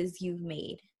excuses you've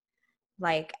made,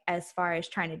 like as far as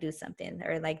trying to do something,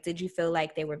 or like did you feel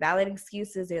like they were valid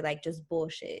excuses or like just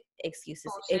bullshit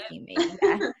excuses if Bullshit. you made?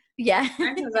 Yeah. Yeah.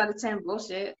 9 times out of 10,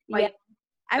 bullshit. Yeah. Like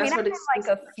I mean, that's I what had excuses.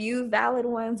 like a few valid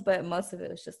ones, but most of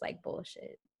it was just like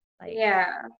bullshit. Like, Yeah,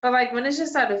 but like when it's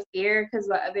just out of fear because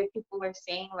what other people are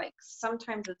saying, like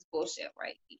sometimes it's bullshit,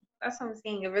 right? That's what I'm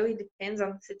saying. It really depends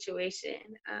on the situation.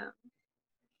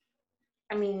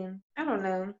 I mean, I don't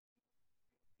know.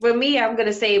 With me, I'm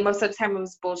gonna say most of the time it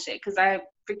was bullshit because I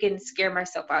freaking scare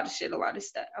myself out of shit a lot of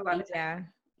stuff, a lot of times. yeah,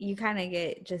 you kind of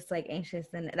get just like anxious,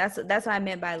 and that's what I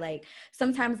meant by like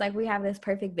sometimes like we have this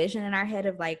perfect vision in our head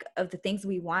of like of the things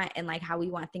we want and like how we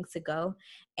want things to go,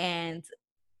 and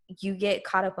you get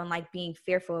caught up on like being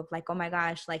fearful of like, oh my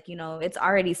gosh, like, it's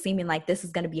already seeming like this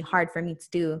is going to be hard for me to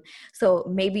do, so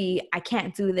maybe I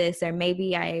can't do this, or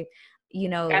maybe I,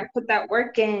 Gotta put that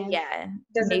work in. yeah,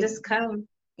 Doesn't maybe. just come.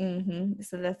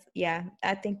 So that's, yeah,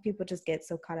 I think people just get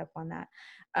so caught up on that.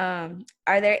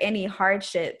 Are there any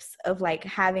hardships of like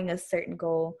having a certain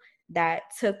goal that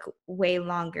took way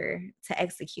longer to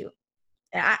execute?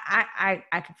 And I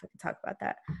can fucking talk about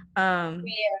that. Yeah.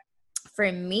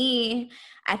 For me,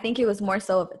 I think it was more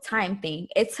so of a time thing.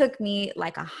 It took me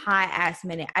like a high ass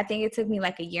minute. I think it took me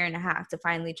like a year and a half to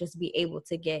finally just be able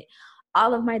to get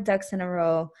all of my ducks in a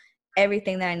row,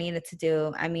 everything that I needed to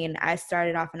do. I mean, I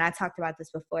started off, and I talked about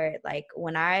this before, like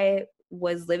when I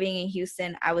was living in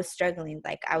Houston, I was struggling.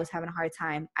 Like I was having a hard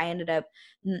time. I ended up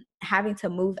having to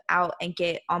move out and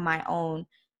get on my own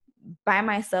by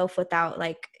myself without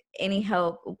like any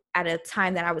help at a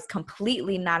time that I was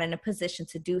completely not in a position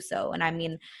to do so. And I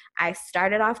mean, I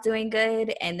started off doing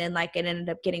good, and then like it ended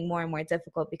up getting more and more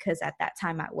difficult because at that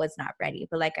time I was not ready.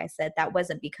 But like I said, that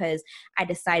wasn't because I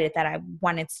decided that I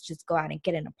wanted to just go out and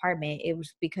get an apartment. It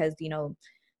was because,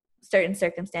 certain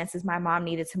circumstances, my mom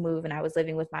needed to move and I was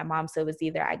living with my mom. So it was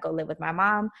either I go live with my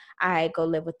mom, I go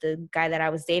live with the guy that I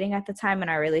was dating at the time,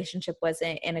 and our relationship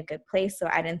wasn't in a good place. So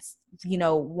I didn't,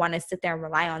 want to sit there and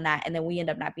rely on that. And then we end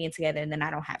up not being together, and then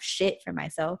I don't have shit for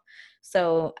myself.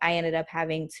 So I ended up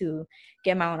having to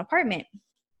get my own apartment.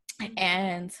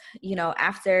 And,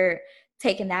 after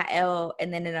taking that L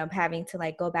and then ended up having to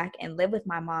like go back and live with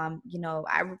my mom,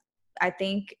 I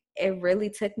think it really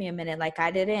took me a minute. Like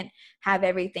I didn't have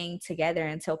everything together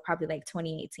until probably like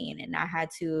 2018. And I had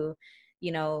to,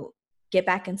 get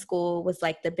back in school was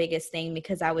like the biggest thing,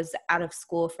 because I was out of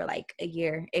school for like a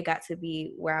year. It got to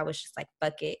be where I was just like,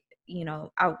 fuck it,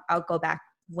 I'll go back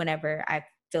whenever I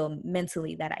feel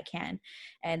mentally that I can.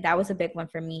 And that was a big one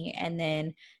for me. And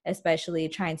then especially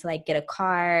trying to like get a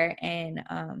car and,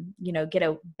 get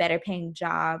a better paying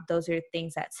job. Those are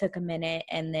things that took a minute.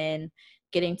 And then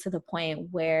getting to the point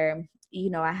where,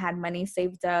 I had money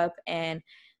saved up and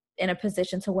in a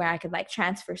position to where I could like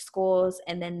transfer schools.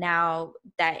 And then now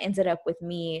that ended up with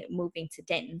me moving to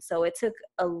Denton. So it took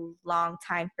a long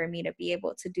time for me to be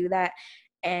able to do that.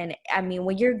 And I mean,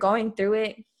 when you're going through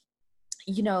it,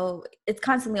 it's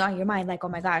constantly on your mind, like, oh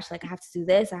my gosh, like I have to do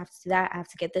this, I have to do that, I have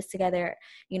to get this together.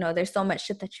 There's so much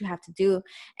shit that you have to do,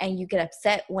 and you get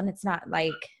upset when it's not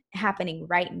like happening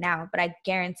right now. But I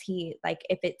guarantee, like,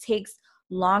 if it takes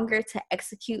longer to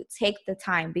execute, take the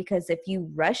time, because if you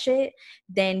rush it,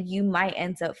 then you might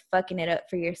end up fucking it up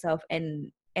for yourself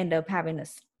and end up having to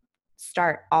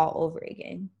start all over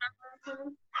again.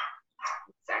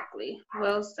 Exactly.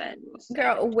 Well said. Well said.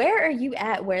 Girl, where are you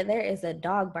at where there is a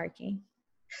dog barking?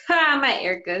 I'm at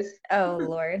Erica's. Oh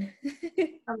Lord.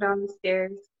 I'm down the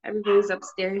stairs. Everybody's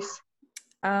upstairs.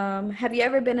 Have you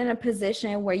ever been in a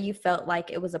position where you felt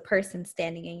like it was a person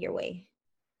standing in your way?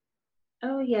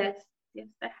 Oh yes, yes,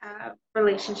 I have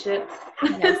relationships.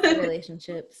 Yes,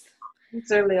 relationships.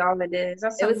 That's really all it is.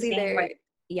 That's It what I'm was saying. either, Like,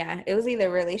 yeah, it was either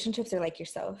relationships or like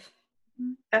yourself.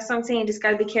 that's what I'm saying. Just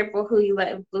gotta be careful who you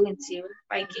let influence you.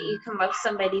 Like, you can love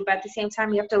somebody, but at the same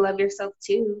time, you have to love yourself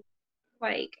too.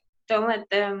 Like, don't let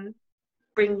them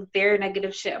bring their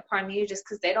negative shit upon you just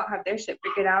because they don't have their shit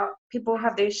figured out. People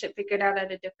have their shit figured out at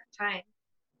a different time.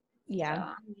 So Yeah.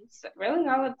 I mean, it's really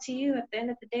all up to you at the end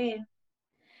of the day.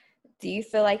 Do you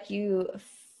feel like you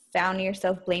found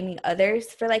yourself blaming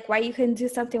others for like why you couldn't do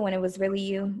something when it was really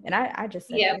you? And I just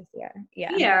said Yeah, yes, yeah,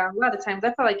 yeah. yeah. A lot of times,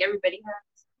 I feel like everybody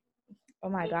has. Oh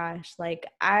my gosh. Like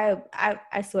I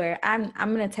swear I'm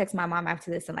gonna text my mom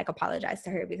after this and like apologize to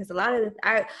her because a lot of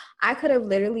I could have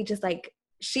literally just like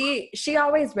she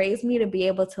always raised me to be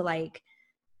able to like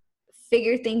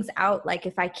figure things out. Like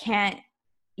if I can't,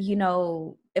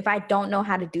 if I don't know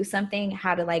how to do something,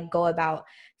 how to like go about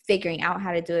figuring out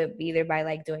how to do it, either by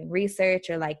like doing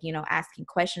research or like, asking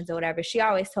questions or whatever. She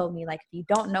always told me like, if you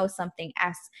don't know something,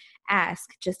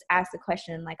 just ask the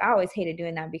question. Like I always hated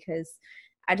doing that because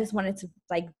I just wanted to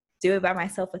like do it by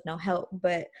myself with no help.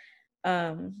 But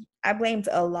I blamed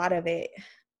a lot of it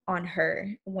on her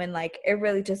when like it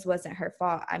really just wasn't her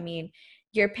fault. I mean,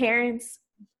 your parents,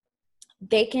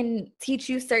 they can teach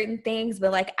you certain things,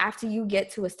 but like after you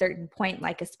get to a certain point,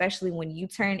 like especially when you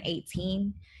turn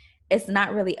 18, it's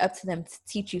not really up to them to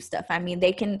teach you stuff. I mean,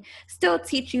 they can still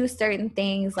teach you certain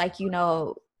things like,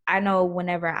 I know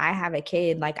whenever I have a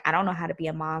kid, like I don't know how to be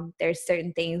a mom. There's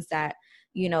certain things that,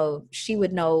 she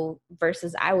would know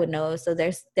versus I would know. So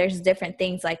there's different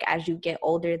things like as you get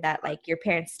older that like your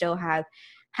parents still have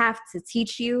to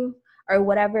teach you or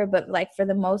whatever, but like for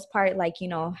the most part, like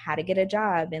how to get a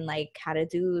job and like how to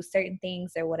do certain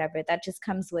things or whatever, that just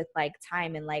comes with like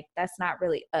time, and like that's not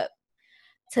really up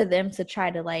to them to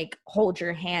try to like hold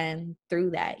your hand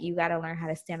through that. You got to learn how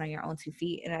to stand on your own 2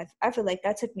 feet, and I feel like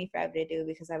that took me forever to do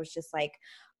because I was just like,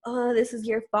 oh, this is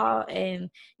your fault, and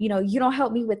you don't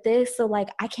help me with this, so like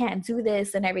I can't do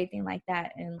this and everything like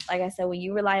that. And like I said, when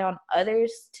you rely on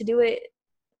others to do it,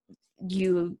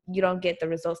 you don't get the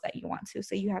results that you want to,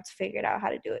 so you have to figure it out how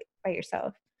to do it by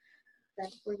yourself.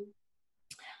 Exactly.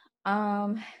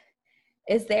 um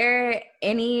is there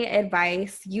any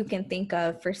advice you can think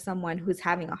of for someone who's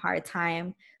having a hard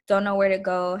time, don't know where to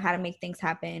go, how to make things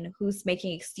happen, who's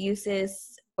making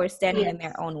excuses or standing in their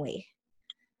Yes. own way?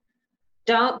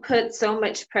 Don't put so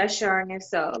much pressure on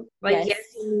yourself. Like, Yes.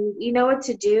 yes, you know what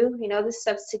to do. You know the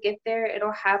steps to get there.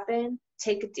 It'll happen.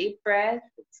 Take a deep breath.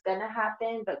 It's gonna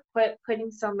happen. But quit putting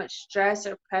so much stress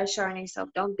or pressure on yourself.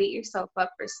 Don't beat yourself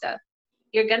up for stuff.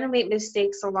 You're gonna make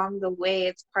mistakes along the way.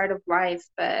 It's part of life.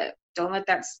 But don't let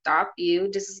that stop you.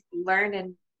 Just learn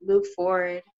and move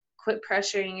forward. Quit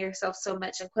pressuring yourself so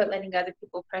much and quit letting other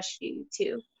people pressure you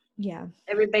too. Yeah.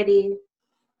 Everybody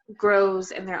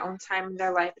grows in their own time in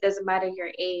their life. It doesn't matter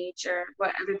your age or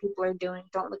what other people are doing.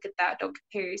 Don't look at that. Don't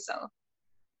compare yourself.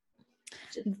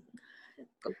 Just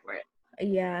go for it.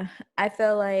 Yeah, I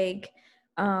feel like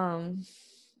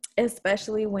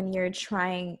especially when you're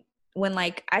trying, when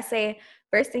like I say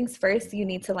first things first, you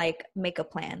need to like make a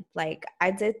plan. Like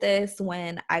I did this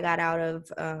when I got out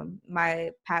of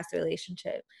my past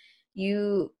relationship.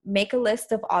 You make a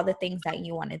list of all the things that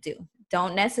you want to do.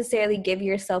 Don't necessarily give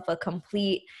yourself a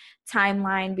complete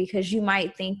timeline because you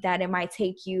might think that it might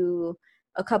take you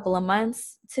a couple of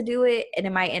months to do it, and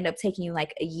it might end up taking you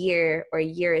like a year or a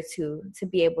year or two to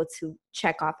be able to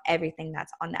check off everything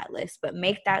that's on that list. But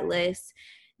make that list,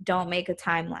 don't make a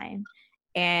timeline,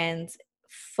 and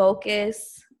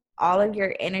focus all of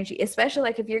your energy, especially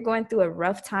like if you're going through a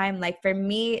rough time. Like for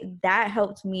me, that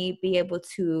helped me be able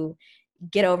to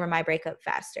get over my breakup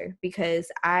faster because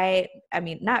I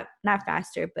mean not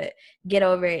faster, but get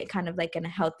over it kind of like in a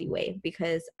healthy way,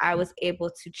 because I was able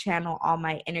to channel all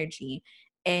my energy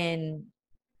and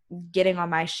getting on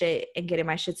my shit and getting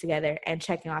my shit together and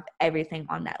checking off everything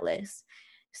on that list.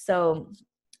 So,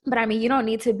 but I mean, you don't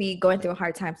need to be going through a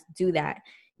hard time to do that.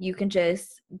 You can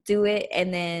just do it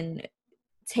and then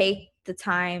take the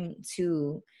time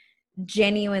to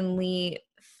genuinely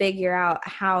figure out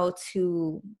how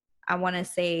to, I want to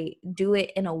say, do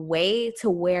it in a way to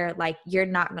where like you're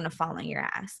not going to fall on your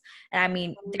ass. And I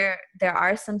mean, there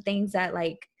are some things that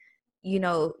like,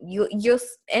 you'll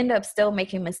end up still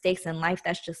making mistakes in life.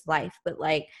 That's just life. But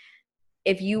like,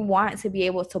 if you want to be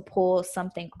able to pull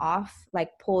something off, like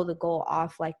pull the goal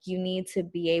off, like you need to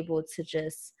be able to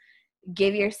just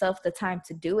give yourself the time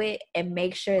to do it and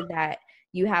make sure that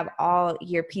you have all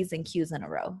your P's and Q's in a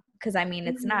row. Because I mean,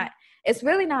 it's Mm-hmm. not it's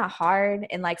really not hard,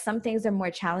 and like some things are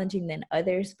more challenging than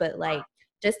others, but like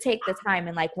just take the time,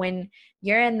 and like when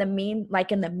you're in the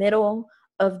middle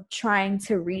of trying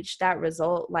to reach that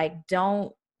result, like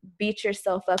don't beat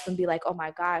yourself up and be like, oh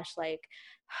my gosh, like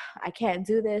I can't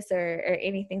do this, or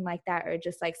anything like that, or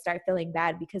just like start feeling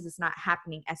bad because it's not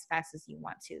happening as fast as you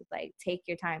want to. Like take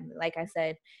your time. Like I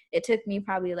said, it took me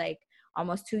probably like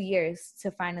almost 2 years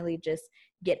to finally just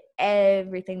get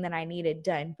everything that I needed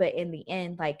done. But in the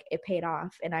end, like it paid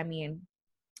off. And I mean,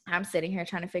 I'm sitting here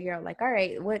trying to figure out like, all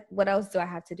right, what else do I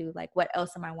have to do? Like what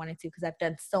else am I wanting to? Because I've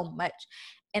done so much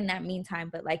in that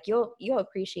meantime, but like you'll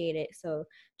appreciate it. So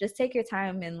just take your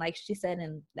time, and like she said,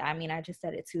 and I mean I just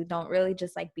said it too, don't really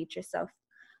just like beat yourself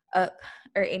up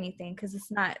or anything, because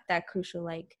it's not that crucial.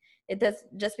 Like it does,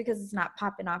 just because it's not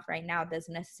popping off right now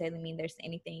doesn't necessarily mean there's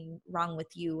anything wrong with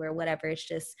you or whatever. It's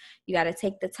just you got to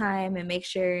take the time and make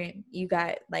sure you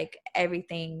got like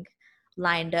everything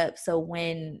lined up, so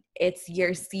when it's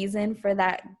your season for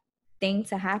that thing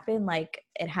to happen, like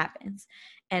it happens.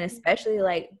 And especially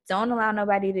like don't allow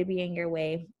nobody to be in your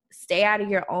way. Stay out of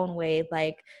your own way.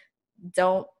 Like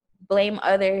don't blame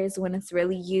others when it's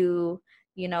really you.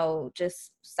 You know,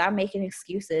 just stop making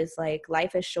excuses. Like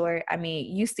life is short. I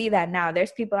mean, you see that now.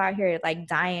 There's people out here like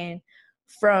dying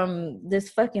from this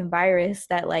fucking virus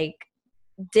that like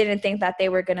didn't think that they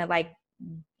were gonna like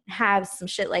have some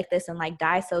shit like this and like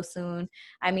die so soon.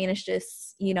 I mean, it's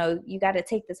just, you know, you got to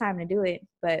take the time to do it,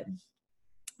 but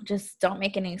just don't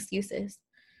make any excuses.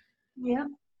 Yeah.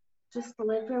 Just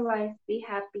live your life, be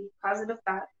happy, positive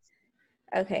thoughts.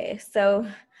 Okay, so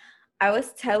I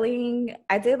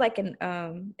did like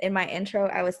an in my intro,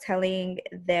 I was telling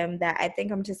them that I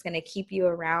think I'm just gonna keep you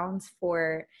around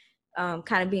for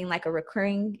kind of being like a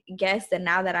recurring guest. And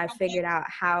now that I've figured out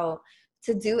how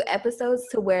to do episodes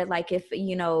to where like if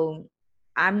you know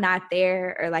I'm not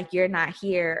there or like you're not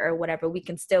here or whatever, we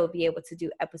can still be able to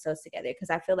do episodes together. Because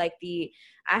I feel like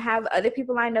I have other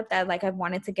people lined up that like I've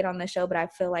wanted to get on the show, but I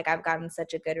feel like I've gotten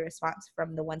such a good response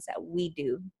from the ones that we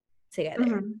do together.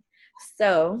 Mm-hmm.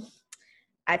 So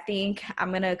I think I'm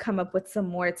going to come up with some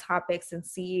more topics and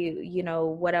see, you know,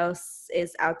 what else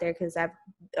is out there. Cause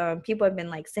people have been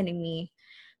like sending me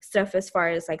stuff as far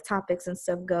as like topics and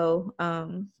stuff go,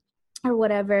 or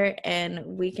whatever. And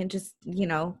we can just, you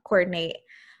know, coordinate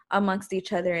amongst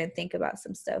each other and think about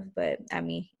some stuff. But I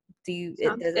mean, does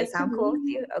it sound cool with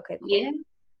you? Okay, cool. Yeah.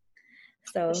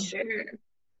 So sure.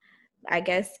 I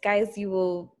guess, guys, you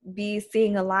will be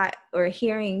seeing a lot or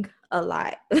hearing a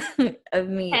lot of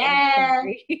me.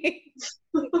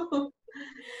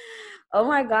 Oh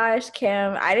my gosh,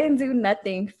 Kim, I didn't do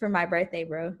nothing for my birthday,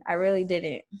 bro. I really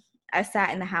didn't. I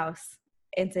sat in the house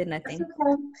and did nothing.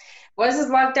 Okay. Once this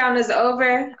lockdown is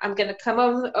over, I'm gonna come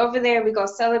over there. We go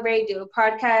celebrate, do a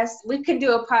podcast. We could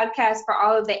do a podcast for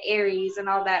all of the Aries and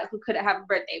all that who couldn't have a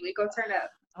birthday. We go turn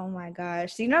up. Oh my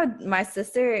gosh. You know, my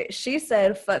sister, she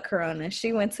said fuck Corona.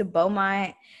 She went to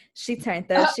Beaumont. She turned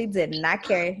up. She did not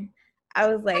care. I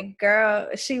was like, girl,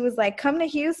 she was like, come to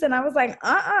Houston. I was like,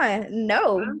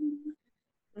 no.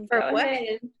 For go what?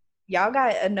 ahead. Y'all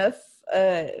got enough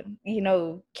you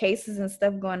know, cases and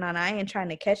stuff going on. I ain't trying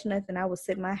to catch nothing. I was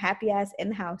sitting my happy ass in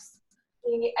the house.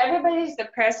 Everybody's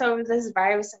depressed over this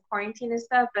virus and quarantine and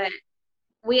stuff, but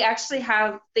we actually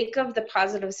think of the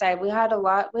positive side. We have a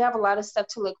lot of stuff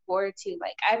to look forward to.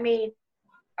 Like I made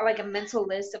like a mental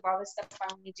list of all the stuff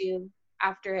I want to do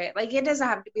after it. Like it doesn't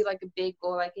have to be like a big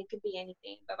goal. Like it could be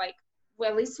anything, but like, well,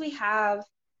 at least we have.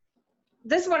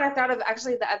 This is what I thought of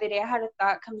actually the other day. I had a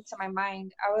thought come to my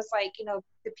mind. I was like, you know,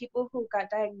 the people who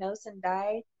got diagnosed and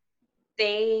died,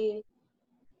 they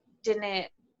didn't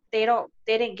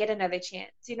get another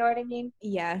chance. You know what I mean?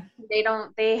 Yeah.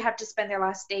 They have to spend their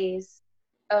last days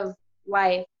of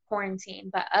life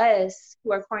quarantine. But us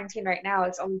who are quarantined right now,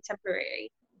 it's only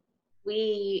temporary.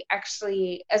 We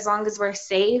actually, as long as we're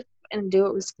safe and do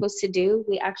what we're supposed to do,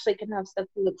 we actually can have stuff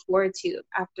to look forward to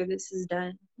after this is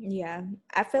done. Yeah,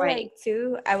 I feel like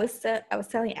too. I was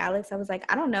telling Alex, I was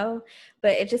like, I don't know,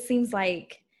 but it just seems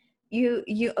like you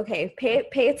okay.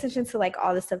 Pay attention to like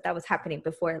all the stuff that was happening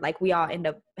before, like we all end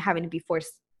up having to be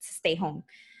forced to stay home.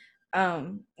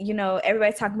 You know,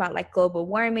 everybody's talking about like global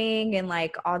warming and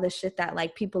like all the shit that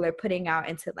like people are putting out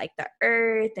into like the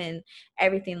earth and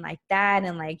everything like that,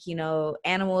 and like, you know,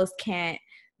 animals can't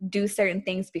do certain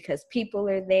things because people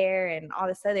are there and all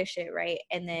this other shit, right?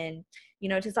 And then, you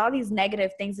know, just all these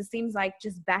negative things. It seems like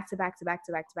just back to back to back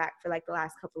to back to back for like the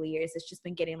last couple of years. It's just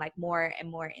been getting like more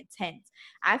and more intense.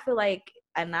 I feel like,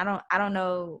 and I don't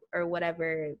know or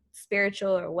whatever,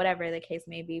 spiritual or whatever the case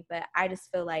may be, but I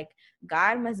just feel like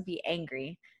God must be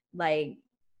angry. Like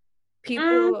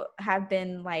people have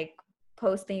been like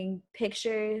posting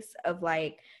pictures of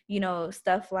like, you know,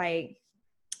 stuff like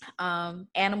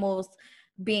animals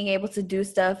being able to do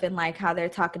stuff, and like how they're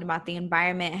talking about the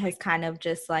environment has kind of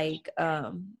just like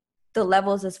the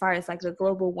levels as far as like the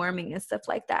global warming and stuff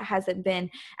like that hasn't been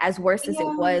as worse as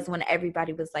it was when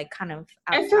everybody was like kind of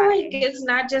outside. I feel like it's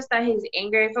not just that he's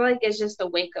angry. I feel like it's just a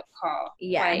wake up call.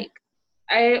 Yeah. Like,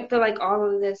 I feel like all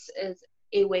of this is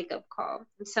a wake up call.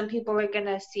 Some people are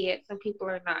gonna see it, some people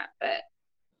are not. But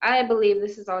I believe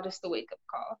this is all just a wake up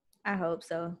call. I hope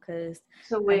so, because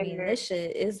I mean, this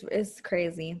shit is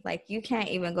crazy. Like, you can't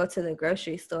even go to the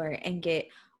grocery store and get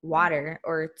water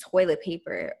or toilet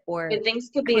paper or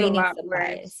things could be a lot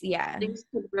supplies. Worse. Yeah, things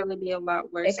could really be a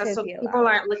lot worse. That's so people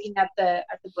aren't looking at the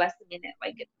blessing in it.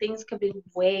 Like, things could be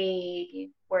way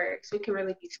worse. We could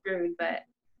really be screwed, but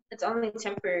it's only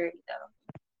temporary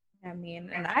though. I mean,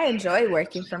 and I enjoy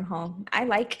working from home. I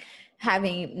like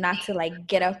having not to like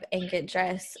get up and get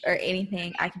dressed or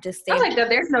anything. I can just stay. I like that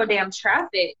there's no damn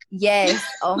traffic. Yes.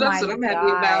 Oh That's my what I'm happy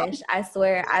about. gosh. I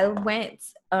swear I went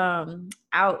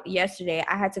out yesterday.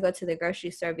 I had to go to the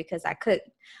grocery store because I cooked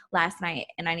last night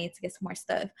and I need to get some more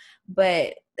stuff.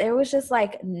 But there was just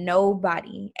like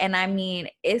nobody. And I mean,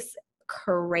 it's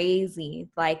crazy.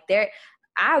 Like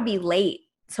I'll be late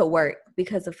to work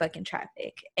because of fucking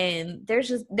traffic, and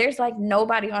there's like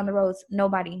nobody on the roads.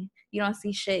 Nobody. You don't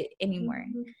see shit anymore.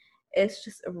 Mm-hmm. It's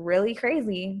just really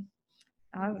crazy.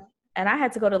 And I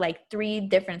had to go to like 3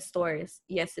 different stores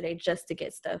yesterday just to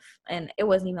get stuff, and it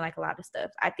wasn't even like a lot of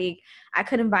stuff. I think I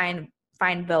couldn't find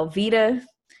Velveeta.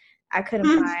 I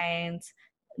couldn't find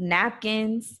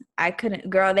napkins.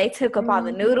 Girl, they took up all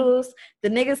the noodles. The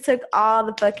niggas took all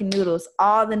the fucking noodles.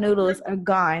 All the noodles are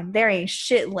gone. There ain't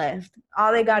shit left.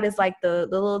 All they got is like the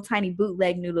little tiny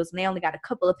bootleg noodles, and they only got a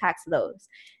couple of packs of those.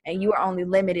 And you are only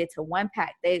limited to 1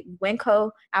 pack.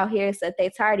 Winco out here said they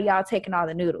tired of y'all taking all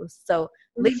the noodles. So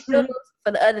leave noodles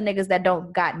for the other niggas that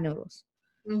don't got noodles.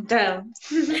 Dumb.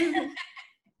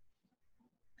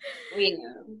 We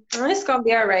know. It's gonna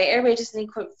be all right. Everybody just need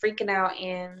to quit freaking out,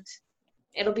 and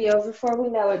it'll be over before we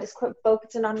know it. Just quit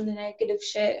focusing on the negative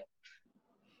shit.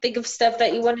 Think of stuff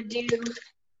that you want to do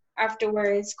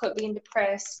afterwards. Quit being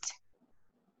depressed.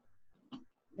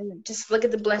 And just look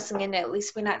at the blessing in it. At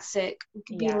least we're not sick. It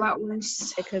could be a lot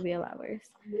worse. It could be a lot worse.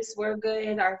 At least we're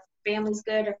good. Our family's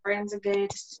good. Our friends are good.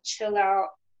 Just chill out.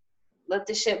 Let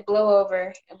the shit blow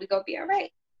over, and we gonna be all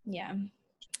right. Yeah.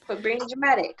 Quit being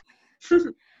dramatic.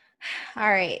 All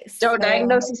right. Don't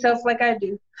diagnose yourself like I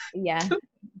do. Yeah.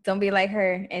 Don't be like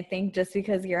her and think just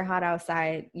because you're hot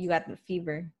outside, you got the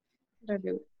fever. Don't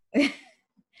do it.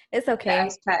 It's okay.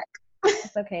 Pack.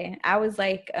 It's okay. I was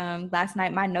like, last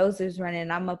night, my nose was running.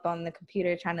 I'm up on the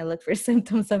computer trying to look for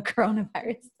symptoms of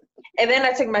coronavirus. And then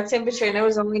I took my temperature and it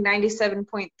was only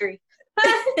 97.3.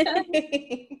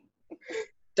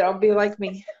 Don't be like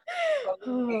me.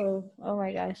 Oh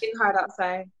my gosh. It's hot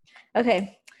outside.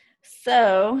 Okay.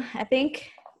 So I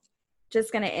think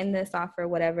just going to end this off or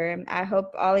whatever. I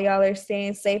hope all of y'all are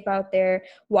staying safe out there.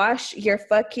 Wash your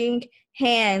fucking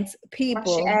hands, people.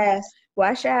 Wash your ass.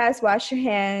 Wash your ass, wash your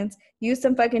hands. Use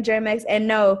some fucking Germ-X. And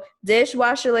no,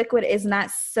 dishwasher liquid is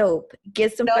not soap.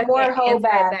 Get some fucking more whole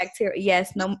bacteria.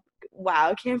 Yes, no.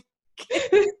 Wow.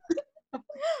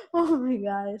 Oh my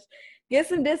gosh. Get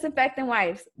some disinfectant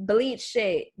wipes, bleach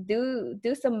shit. Do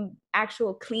some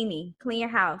actual cleaning. Clean your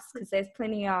house, because there's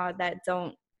plenty of y'all that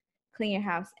don't clean your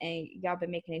house, and y'all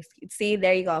been making excuses. See,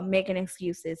 there you go, making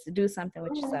excuses to do something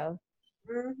with yourself.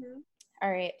 Mm-hmm.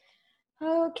 All right.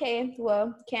 Okay.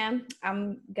 Well, Cam,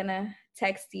 I'm gonna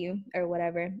text you or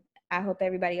whatever. I hope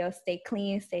everybody else stay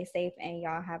clean, stay safe, and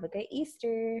y'all have a good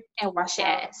Easter. And wash your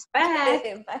ass.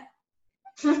 Bye.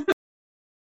 Bye.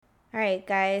 All right,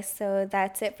 guys, so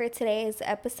that's it for today's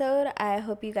episode. I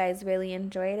hope you guys really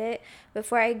enjoyed it.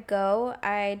 Before I go,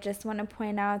 I just want to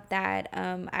point out that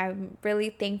I'm really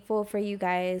thankful for you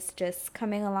guys just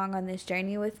coming along on this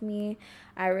journey with me.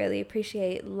 I really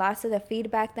appreciate lots of the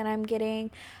feedback that I'm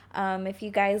getting. If you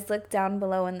guys look down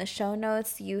below in the show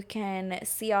notes, you can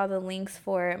see all the links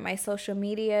for my social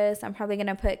medias. I'm probably going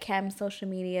to put Cam's social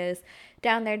medias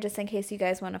down there just in case you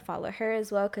guys want to follow her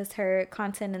as well, because her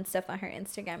content and stuff on her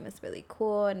Instagram is really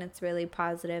cool and it's really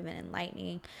positive and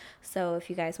enlightening. So if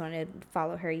you guys want to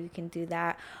follow her, you can do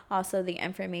that. Also, the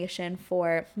information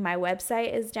for my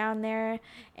website is down there,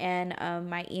 and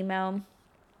my email,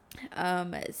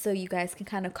 so you guys can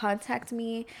kind of contact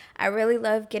me. I really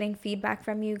love getting feedback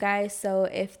from you guys, so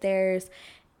if there's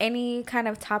any kind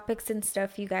of topics and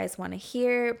stuff you guys want to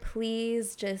hear,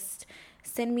 please just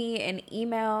send me an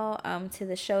email to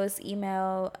the show's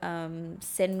email.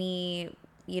 Send me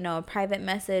a private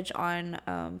message on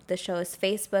the show's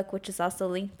Facebook, which is also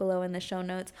linked below in the show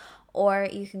notes. Or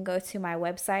you can go to my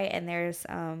website, and there's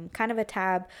kind of a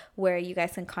tab where you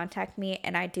guys can contact me,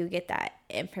 and I do get that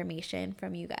information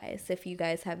from you guys. If you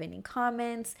guys have any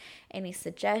comments, any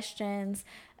suggestions,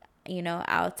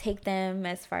 I'll take them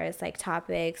as far as like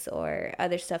topics or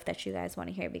other stuff that you guys want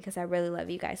to hear, because I really love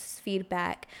you guys'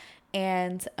 feedback.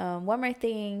 And one more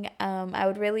thing, I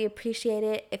would really appreciate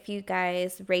it if you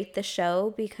guys rate the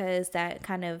show, because that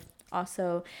kind of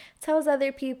also tells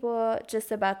other people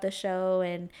just about the show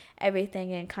and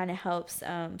everything, and kind of helps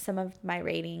some of my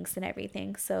ratings and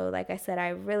everything. So like I said, I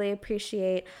really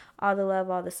appreciate all the love,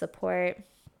 all the support,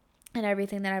 and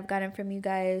everything that I've gotten from you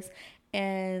guys.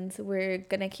 And we're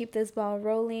gonna keep this ball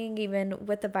rolling even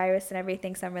with the virus and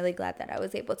everything. So I'm really glad that I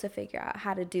was able to figure out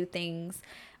how to do things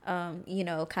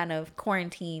kind of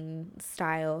quarantine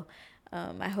style.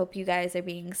 I hope you guys are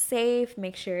being safe.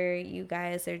 Make sure you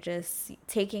guys are just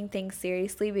taking things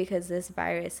seriously, because this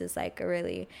virus is like a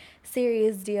really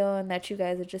serious deal, and that you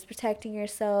guys are just protecting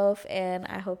yourself. And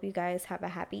I hope you guys have a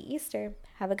happy Easter.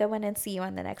 Have a good one, and see you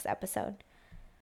on the next episode.